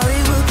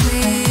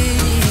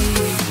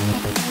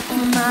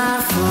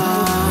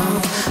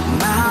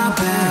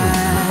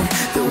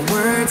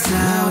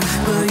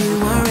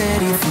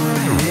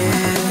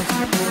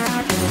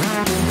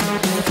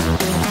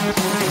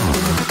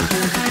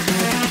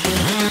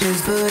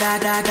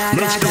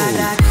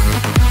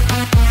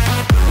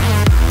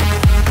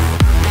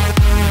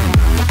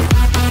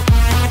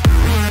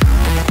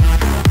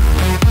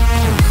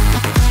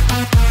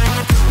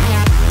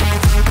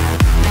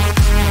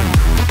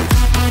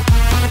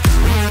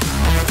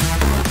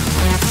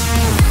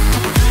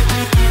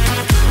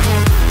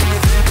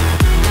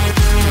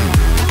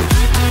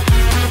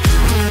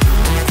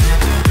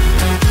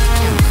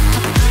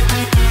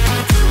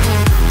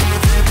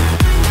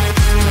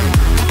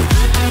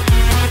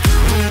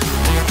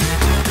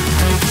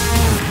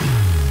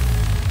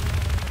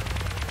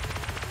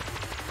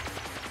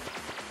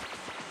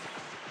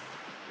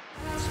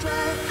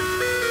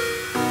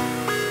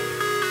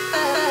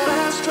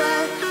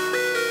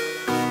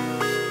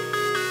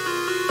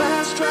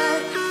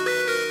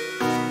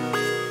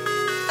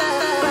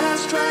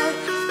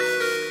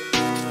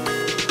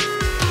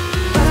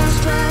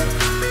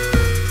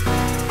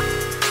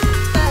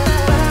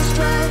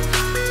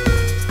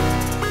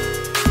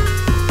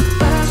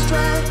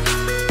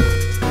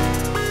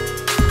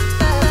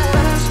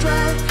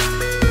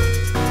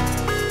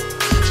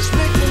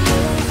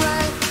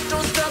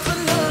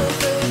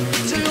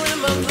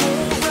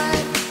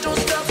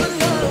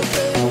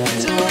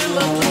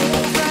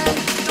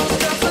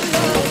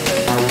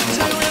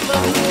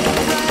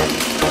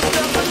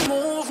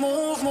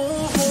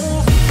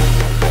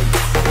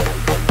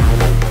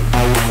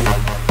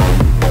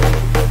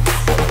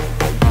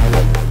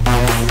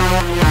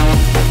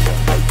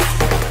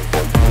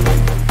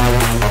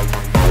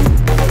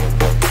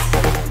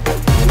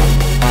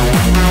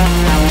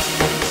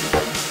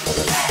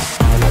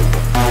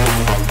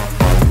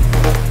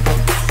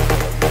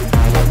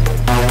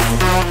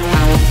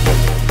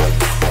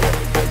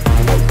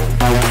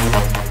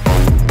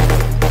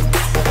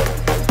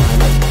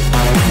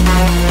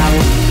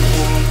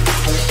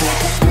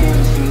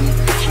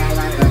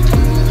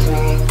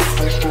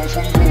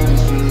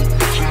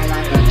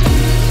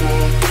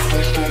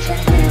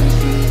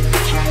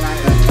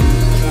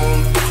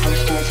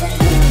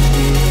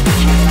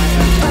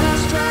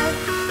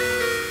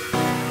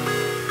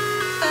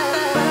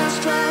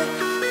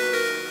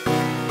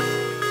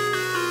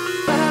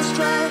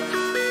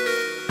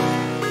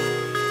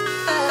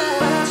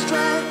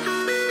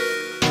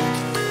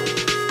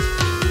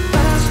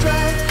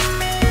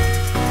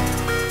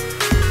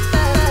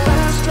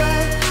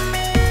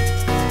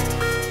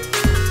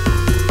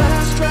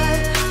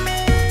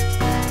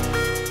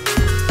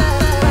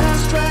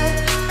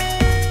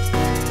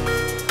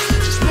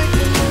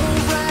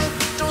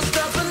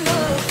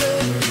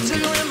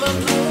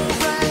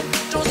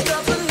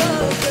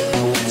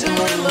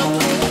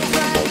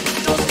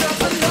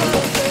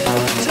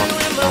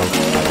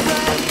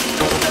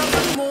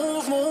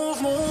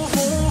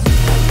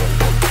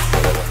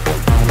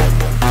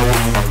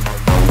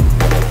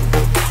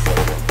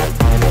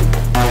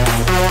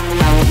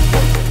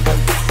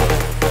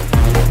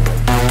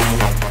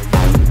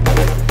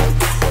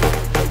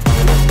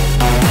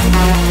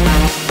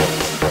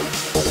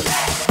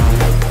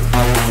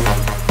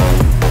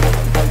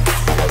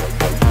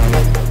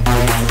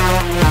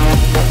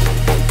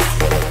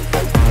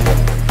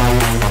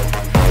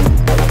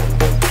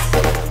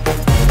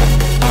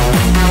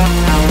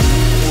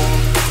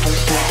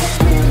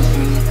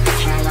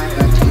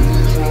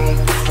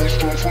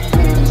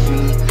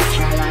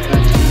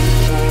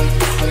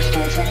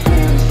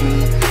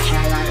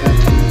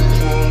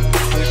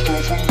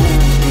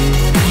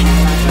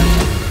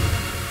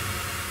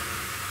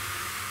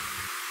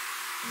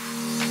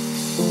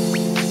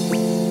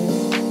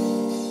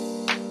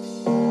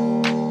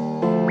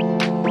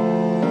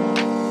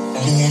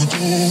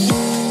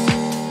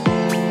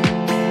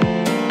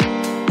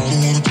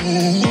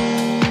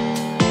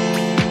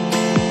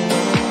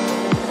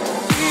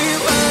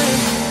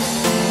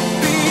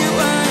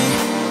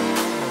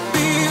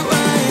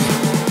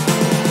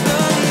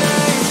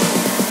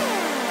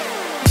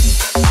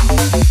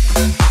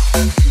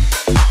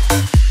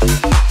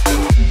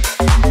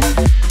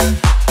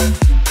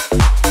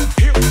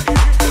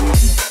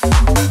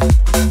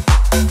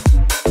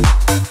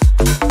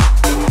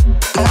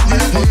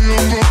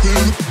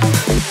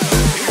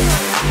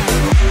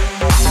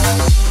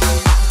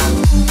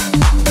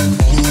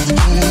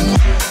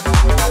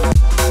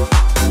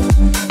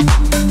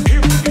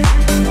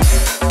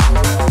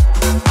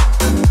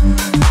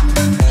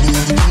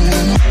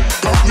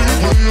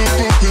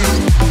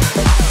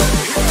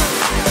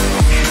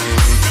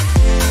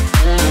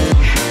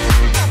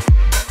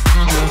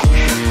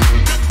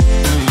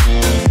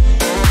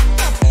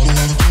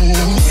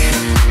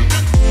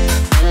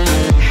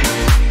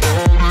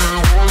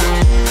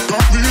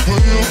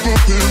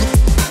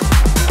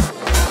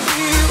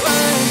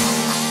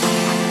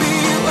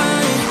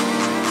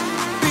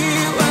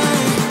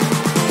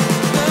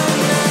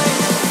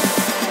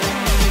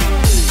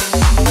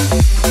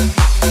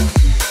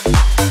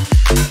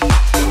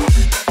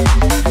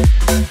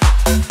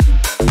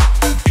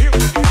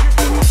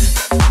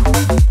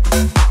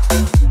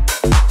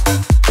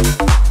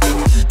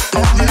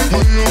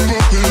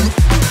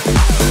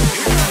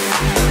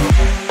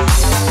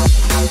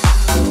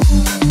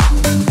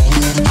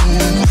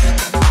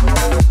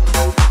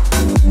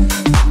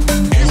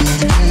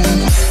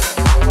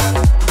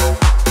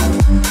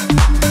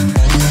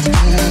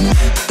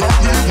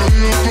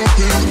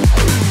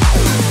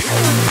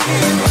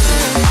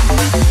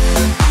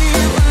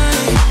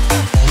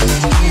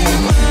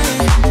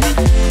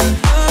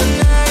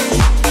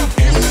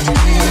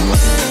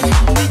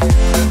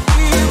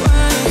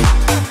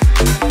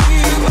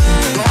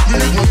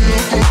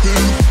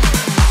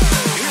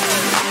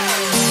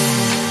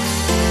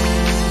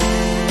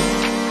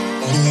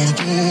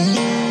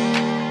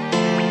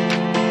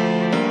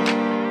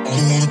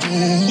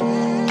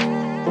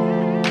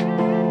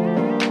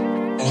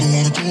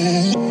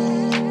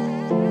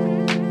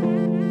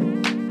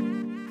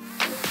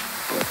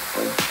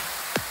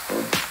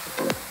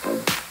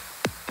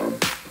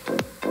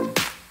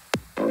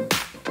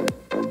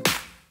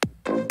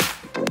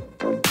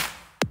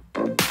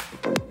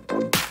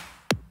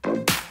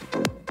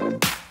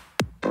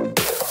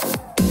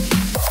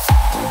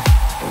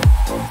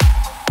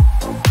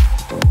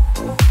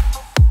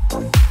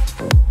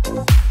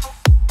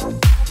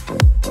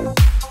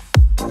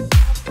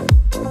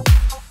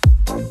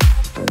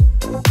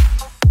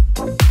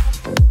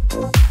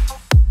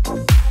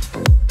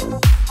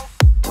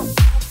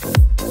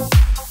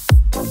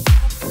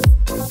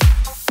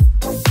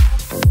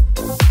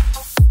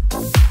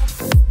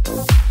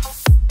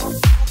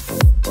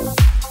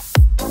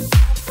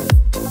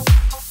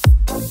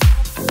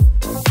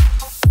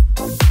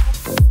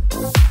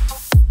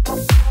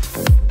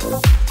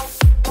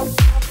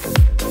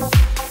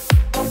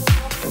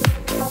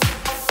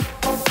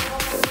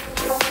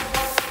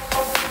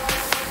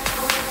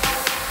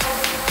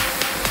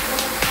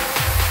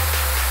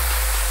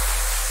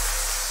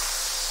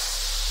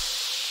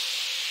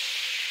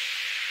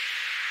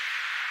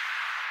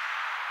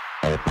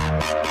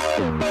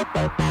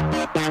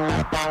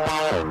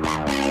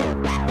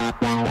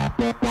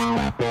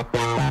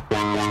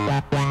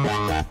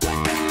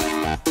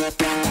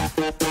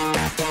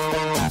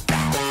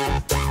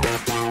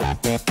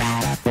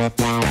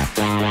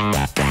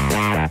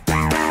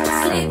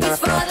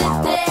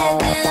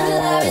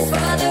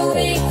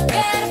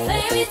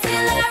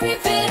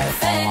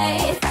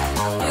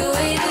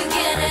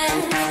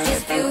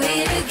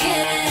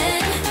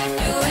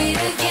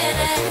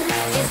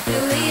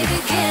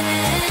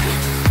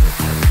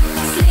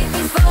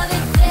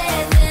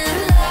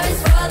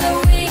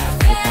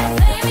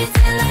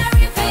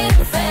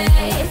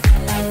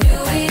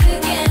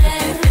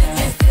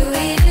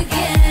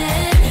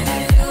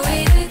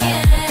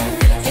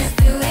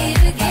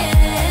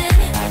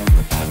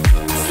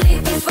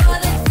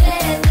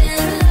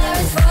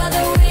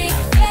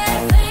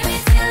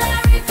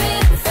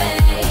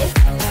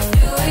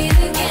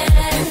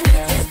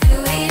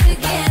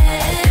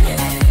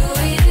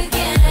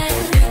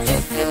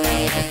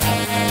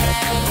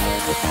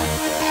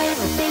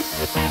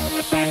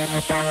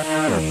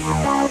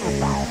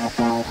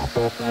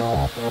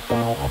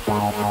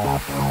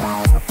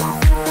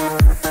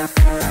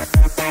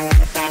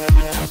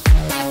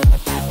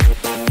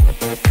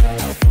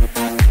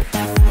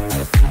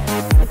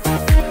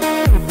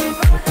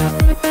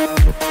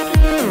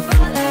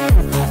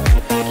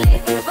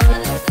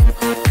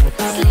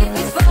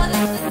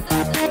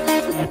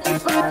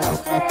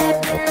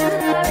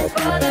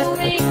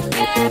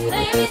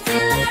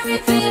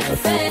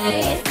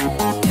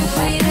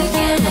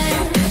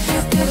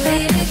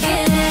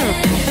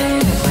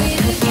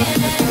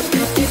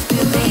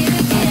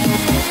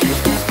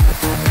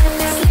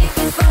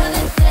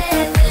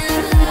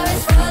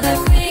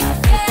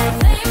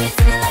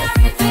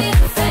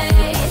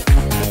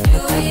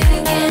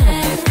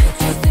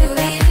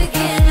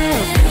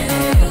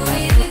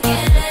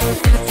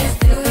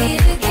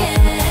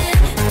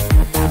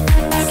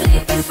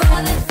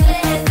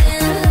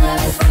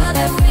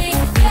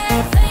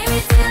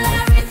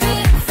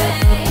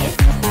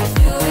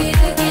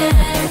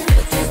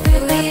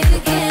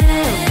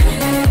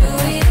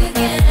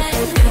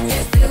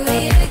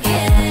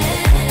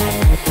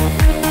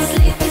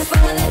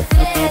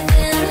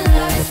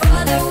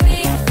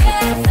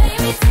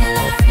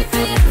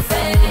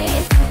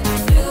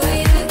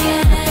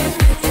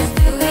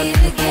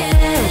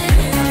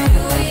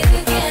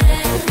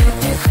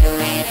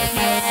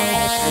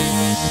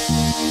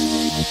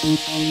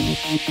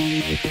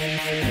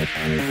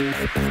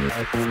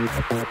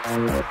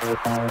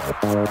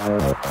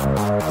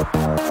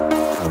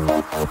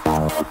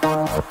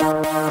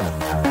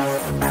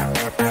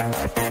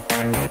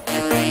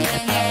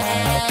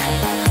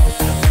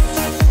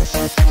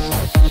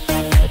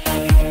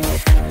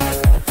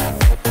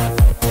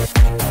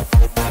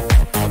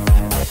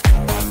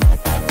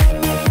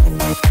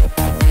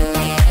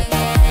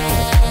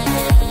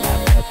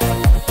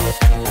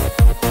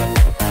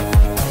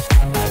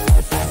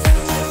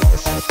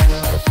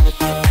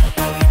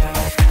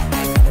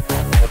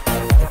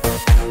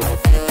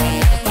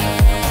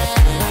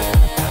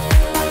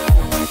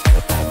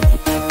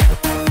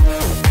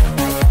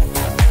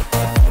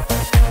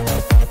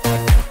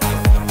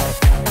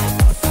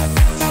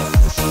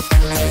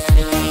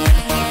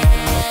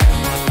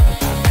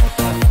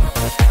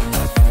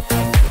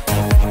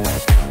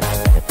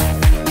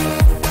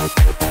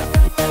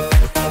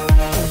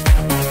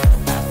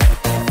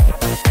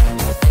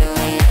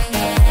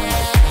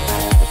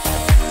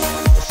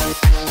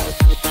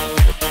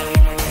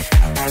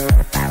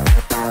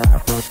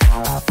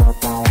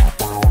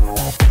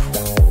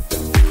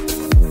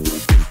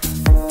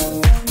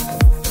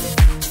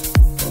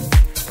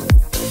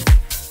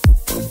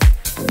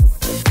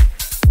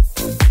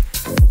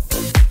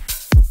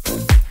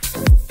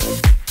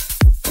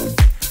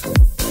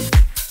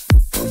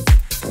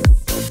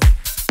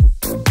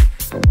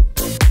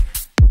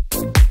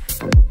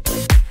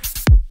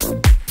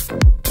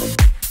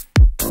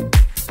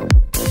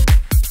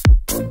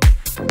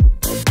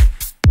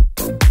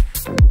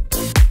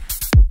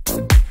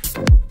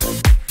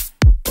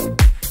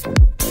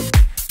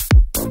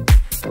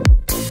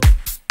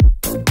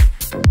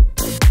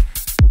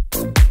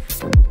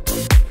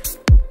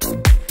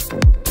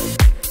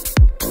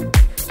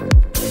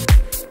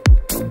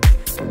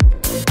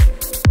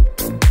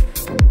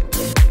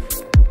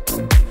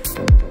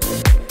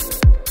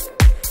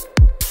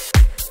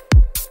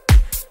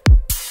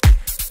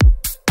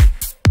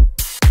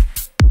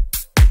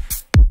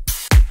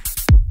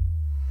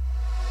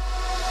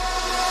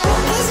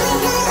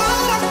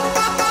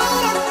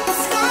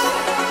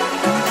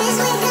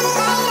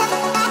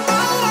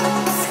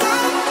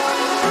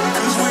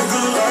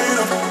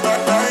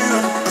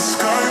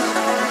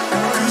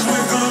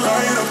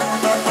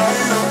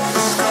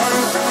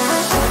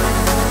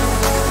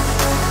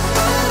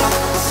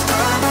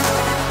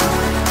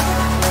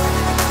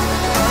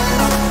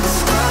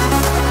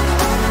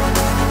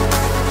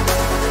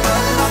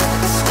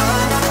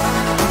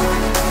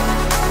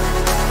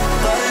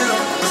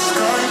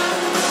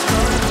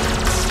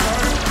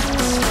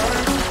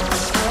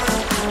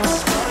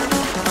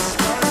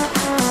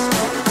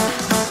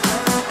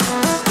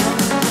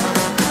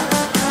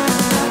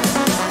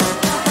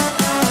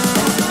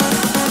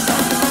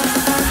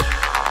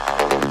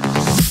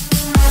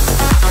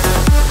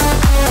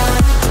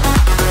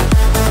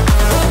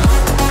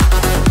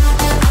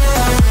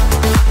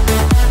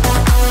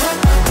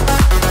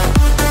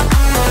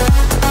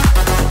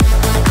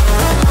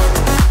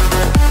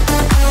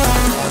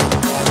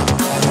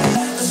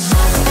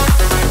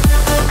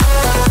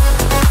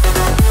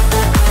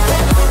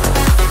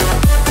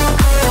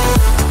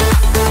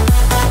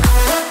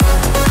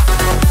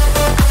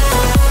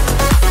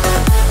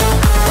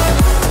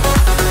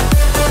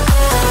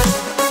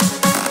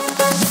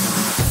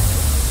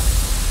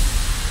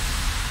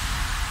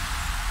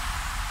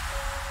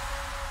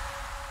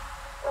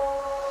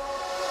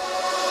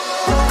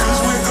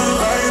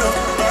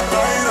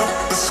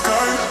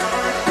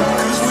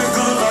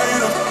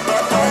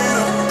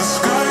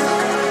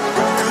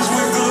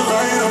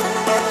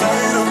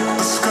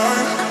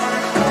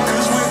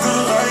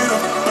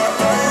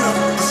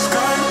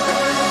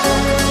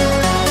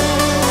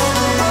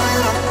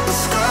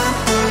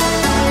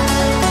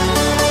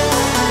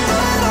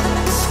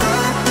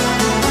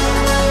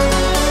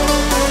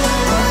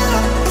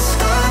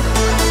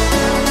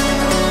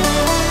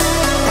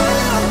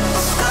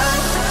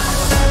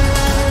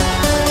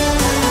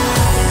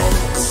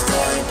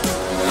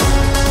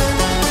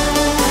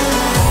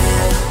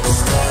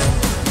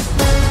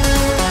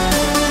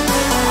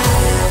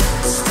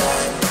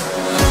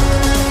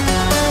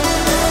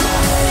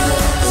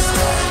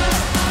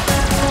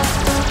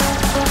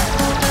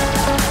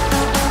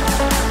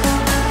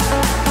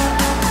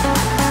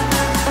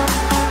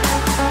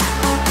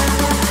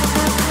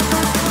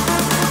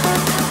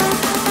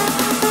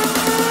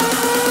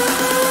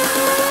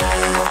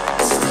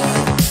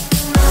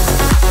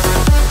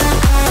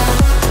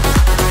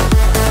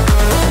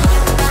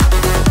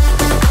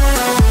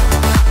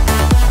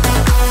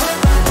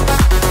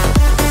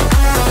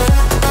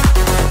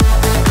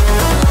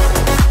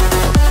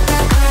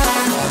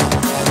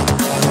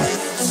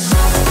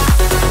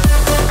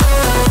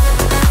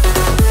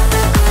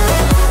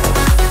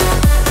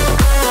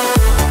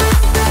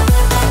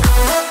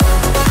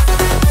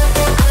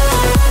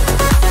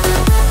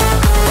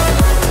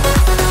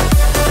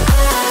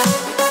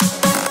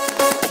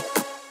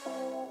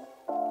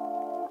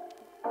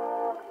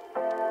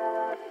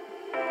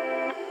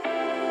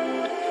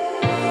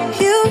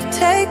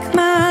 take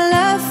my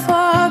love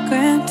for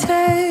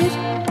granted.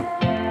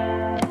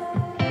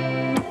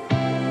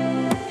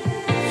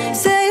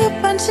 Say a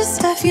bunch of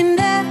stuff you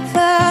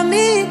never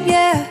mean,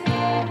 yeah.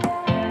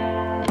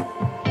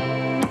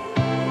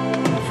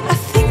 I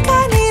think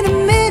I need a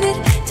minute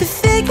to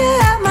figure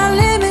out my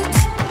limits.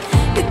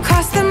 You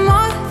cross them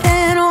more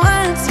than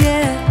once,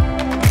 yeah.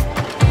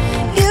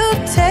 You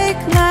take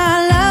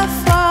my love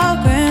for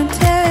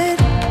granted.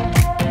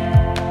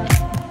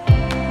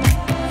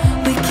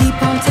 We keep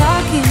on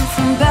talking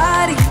from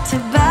body to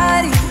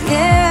body,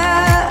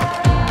 yeah.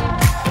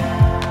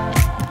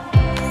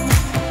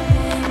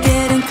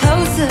 Getting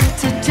closer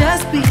to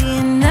just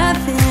being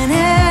nothing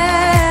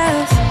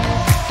else.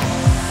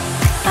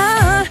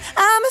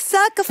 I'm a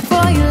sucker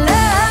for your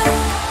love,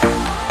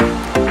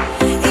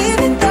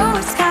 even though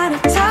it's kind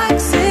of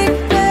toxic,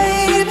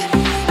 babe.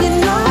 You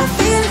know I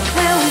feel it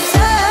when we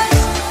touch,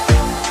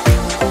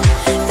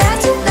 that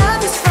your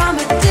love is from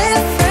a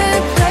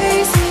different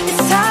place.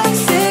 It's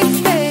toxic,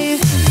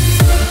 babe.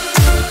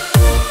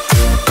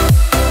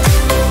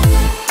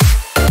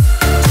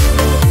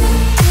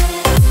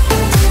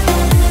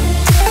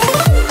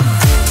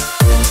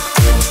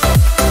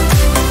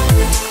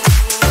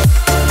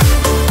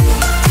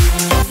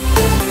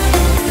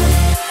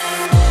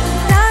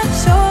 Not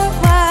sure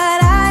what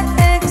I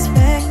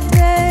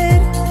expected.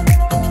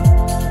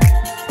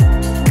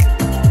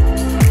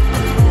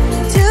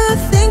 To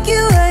think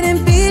you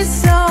wouldn't be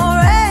so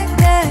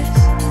reckless.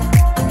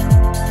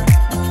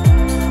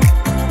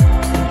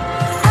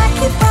 I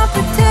keep on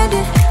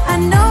pretending I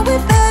know we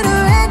better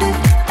end it.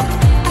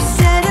 I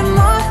said it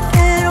more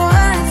than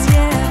once,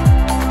 yeah.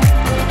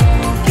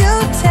 You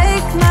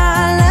take my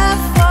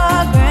love for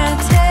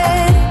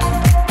granted.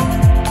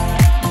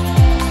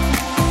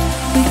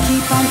 We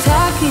keep on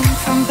talking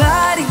from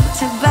body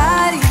to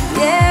body,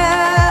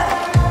 yeah.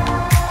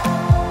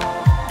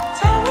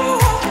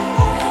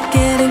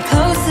 Getting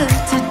closer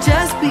to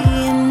just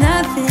being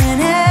nothing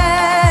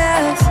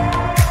else.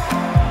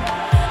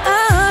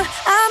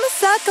 I'm a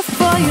sucker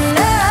for your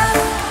love,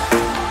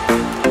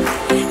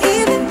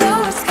 even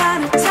though it's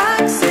kind of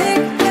toxic,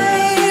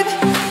 babe.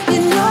 You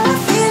know I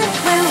feel it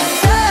when we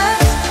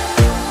touch,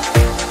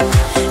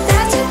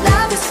 that your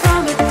love is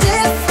from a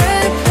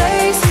different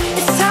place.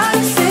 It's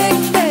toxic,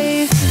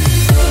 babe.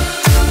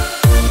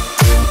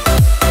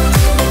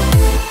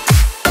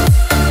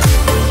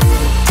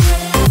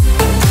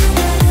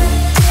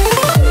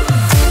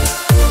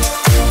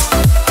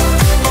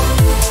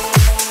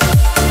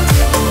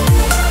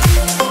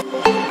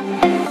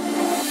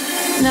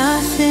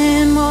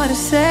 Nothing more to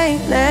say,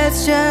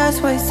 let's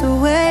just waste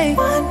away.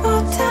 One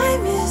more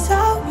time is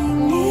all we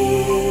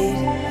need.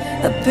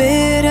 A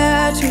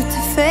bitter truth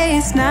to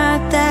face,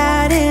 not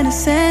that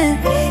innocent.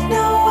 We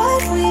know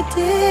what we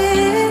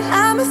did.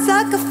 I'm a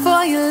sucker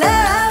for your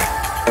love,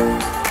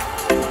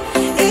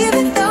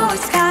 even though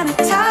it's kind of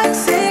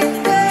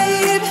toxic,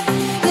 babe.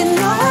 You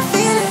know I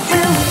feel it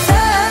when we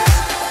touch,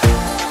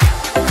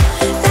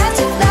 that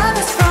your love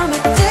is from a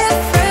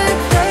different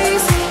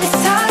place. It's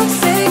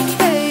toxic,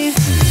 babe.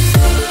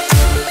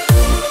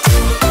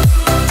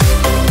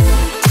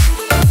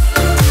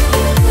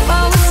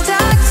 Oh, it's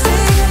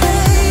toxic,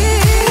 babe.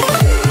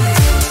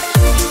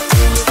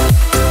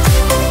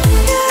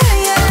 Yeah,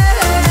 yeah.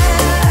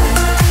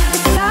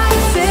 It's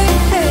toxic,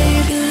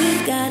 babe. You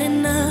got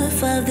enough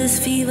of this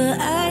fever,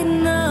 I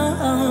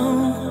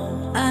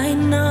know, I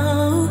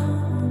know.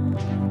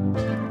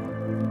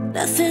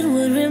 Nothing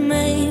would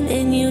remain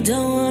and you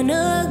don't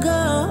wanna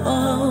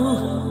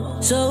go,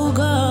 so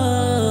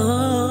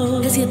go.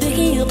 Cause you're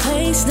picking your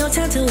pace, no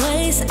time to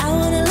waste. I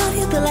wanna love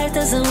you but life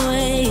doesn't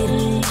wait.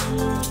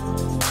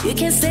 You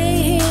can't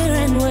stay here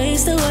and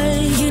waste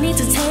away. You need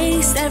to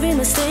taste every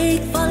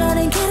mistake, fall out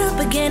and get up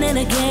again and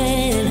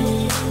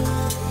again.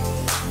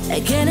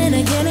 Again and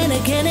again and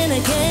again and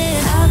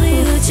again. I'll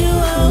be with you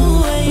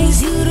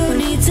always. You don't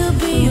need to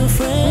be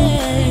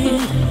afraid.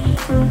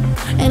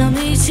 And I'll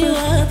meet you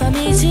up, I'll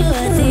meet you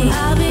at the end.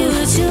 I'll be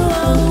with you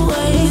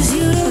always.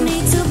 You don't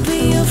need to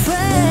be afraid.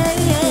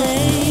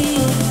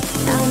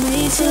 I'll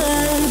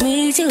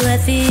meet you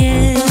at the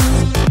end.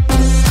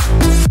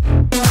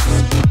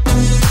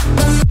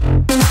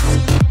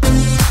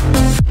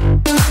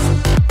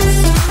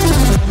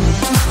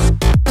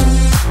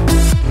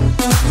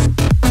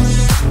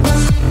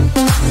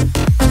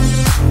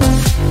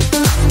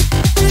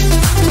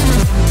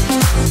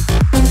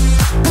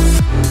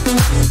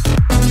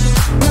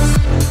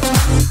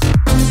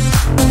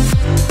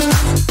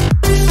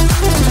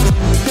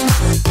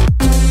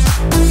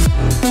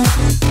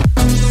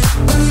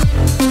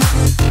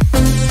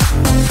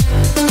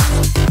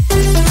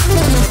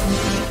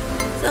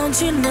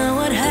 Don't you know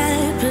what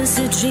happens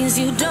to dreams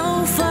you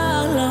don't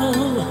follow?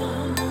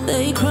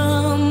 They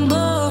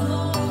crumble.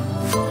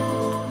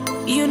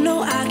 You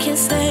know I can't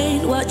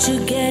stand what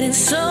you're getting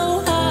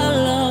so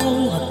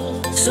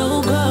hollow.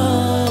 So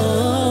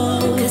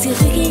go. Cause you're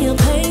taking your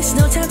pace,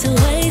 no time to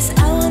waste.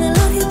 I wanna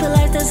love you but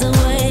life doesn't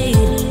wait.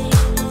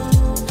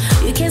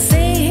 You can't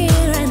stay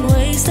here and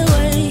waste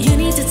away. You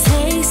need to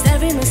taste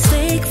every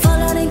mistake, fall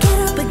out and get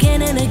up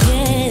again and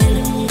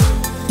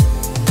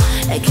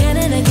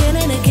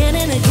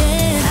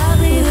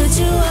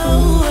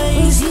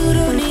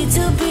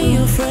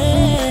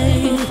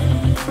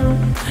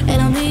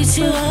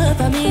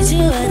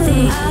you at the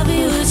end. I'll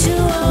be with you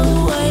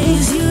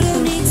always. You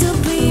don't need to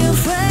be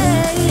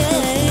afraid.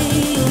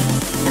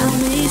 I'll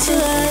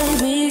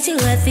meet you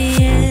at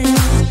the end.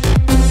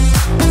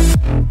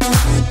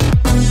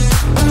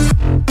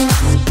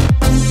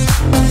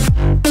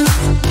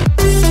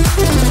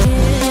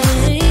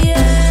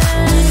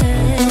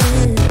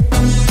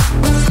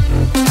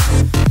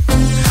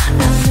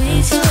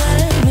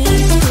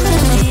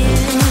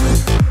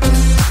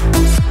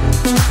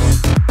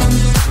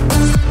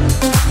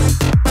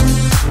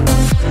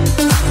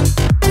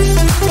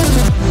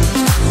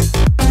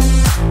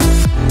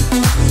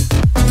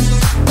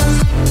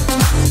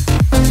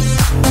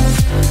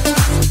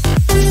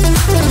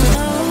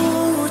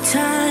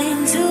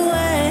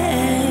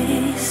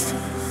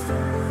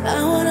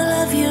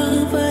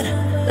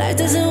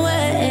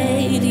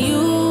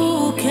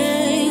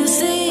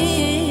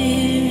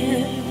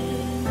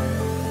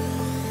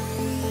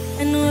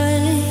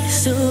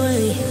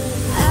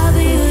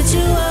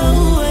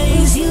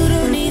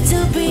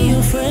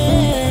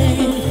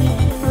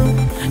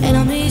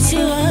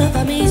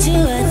 I'll meet you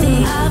at the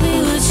end. I'll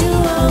be with you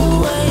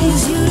always.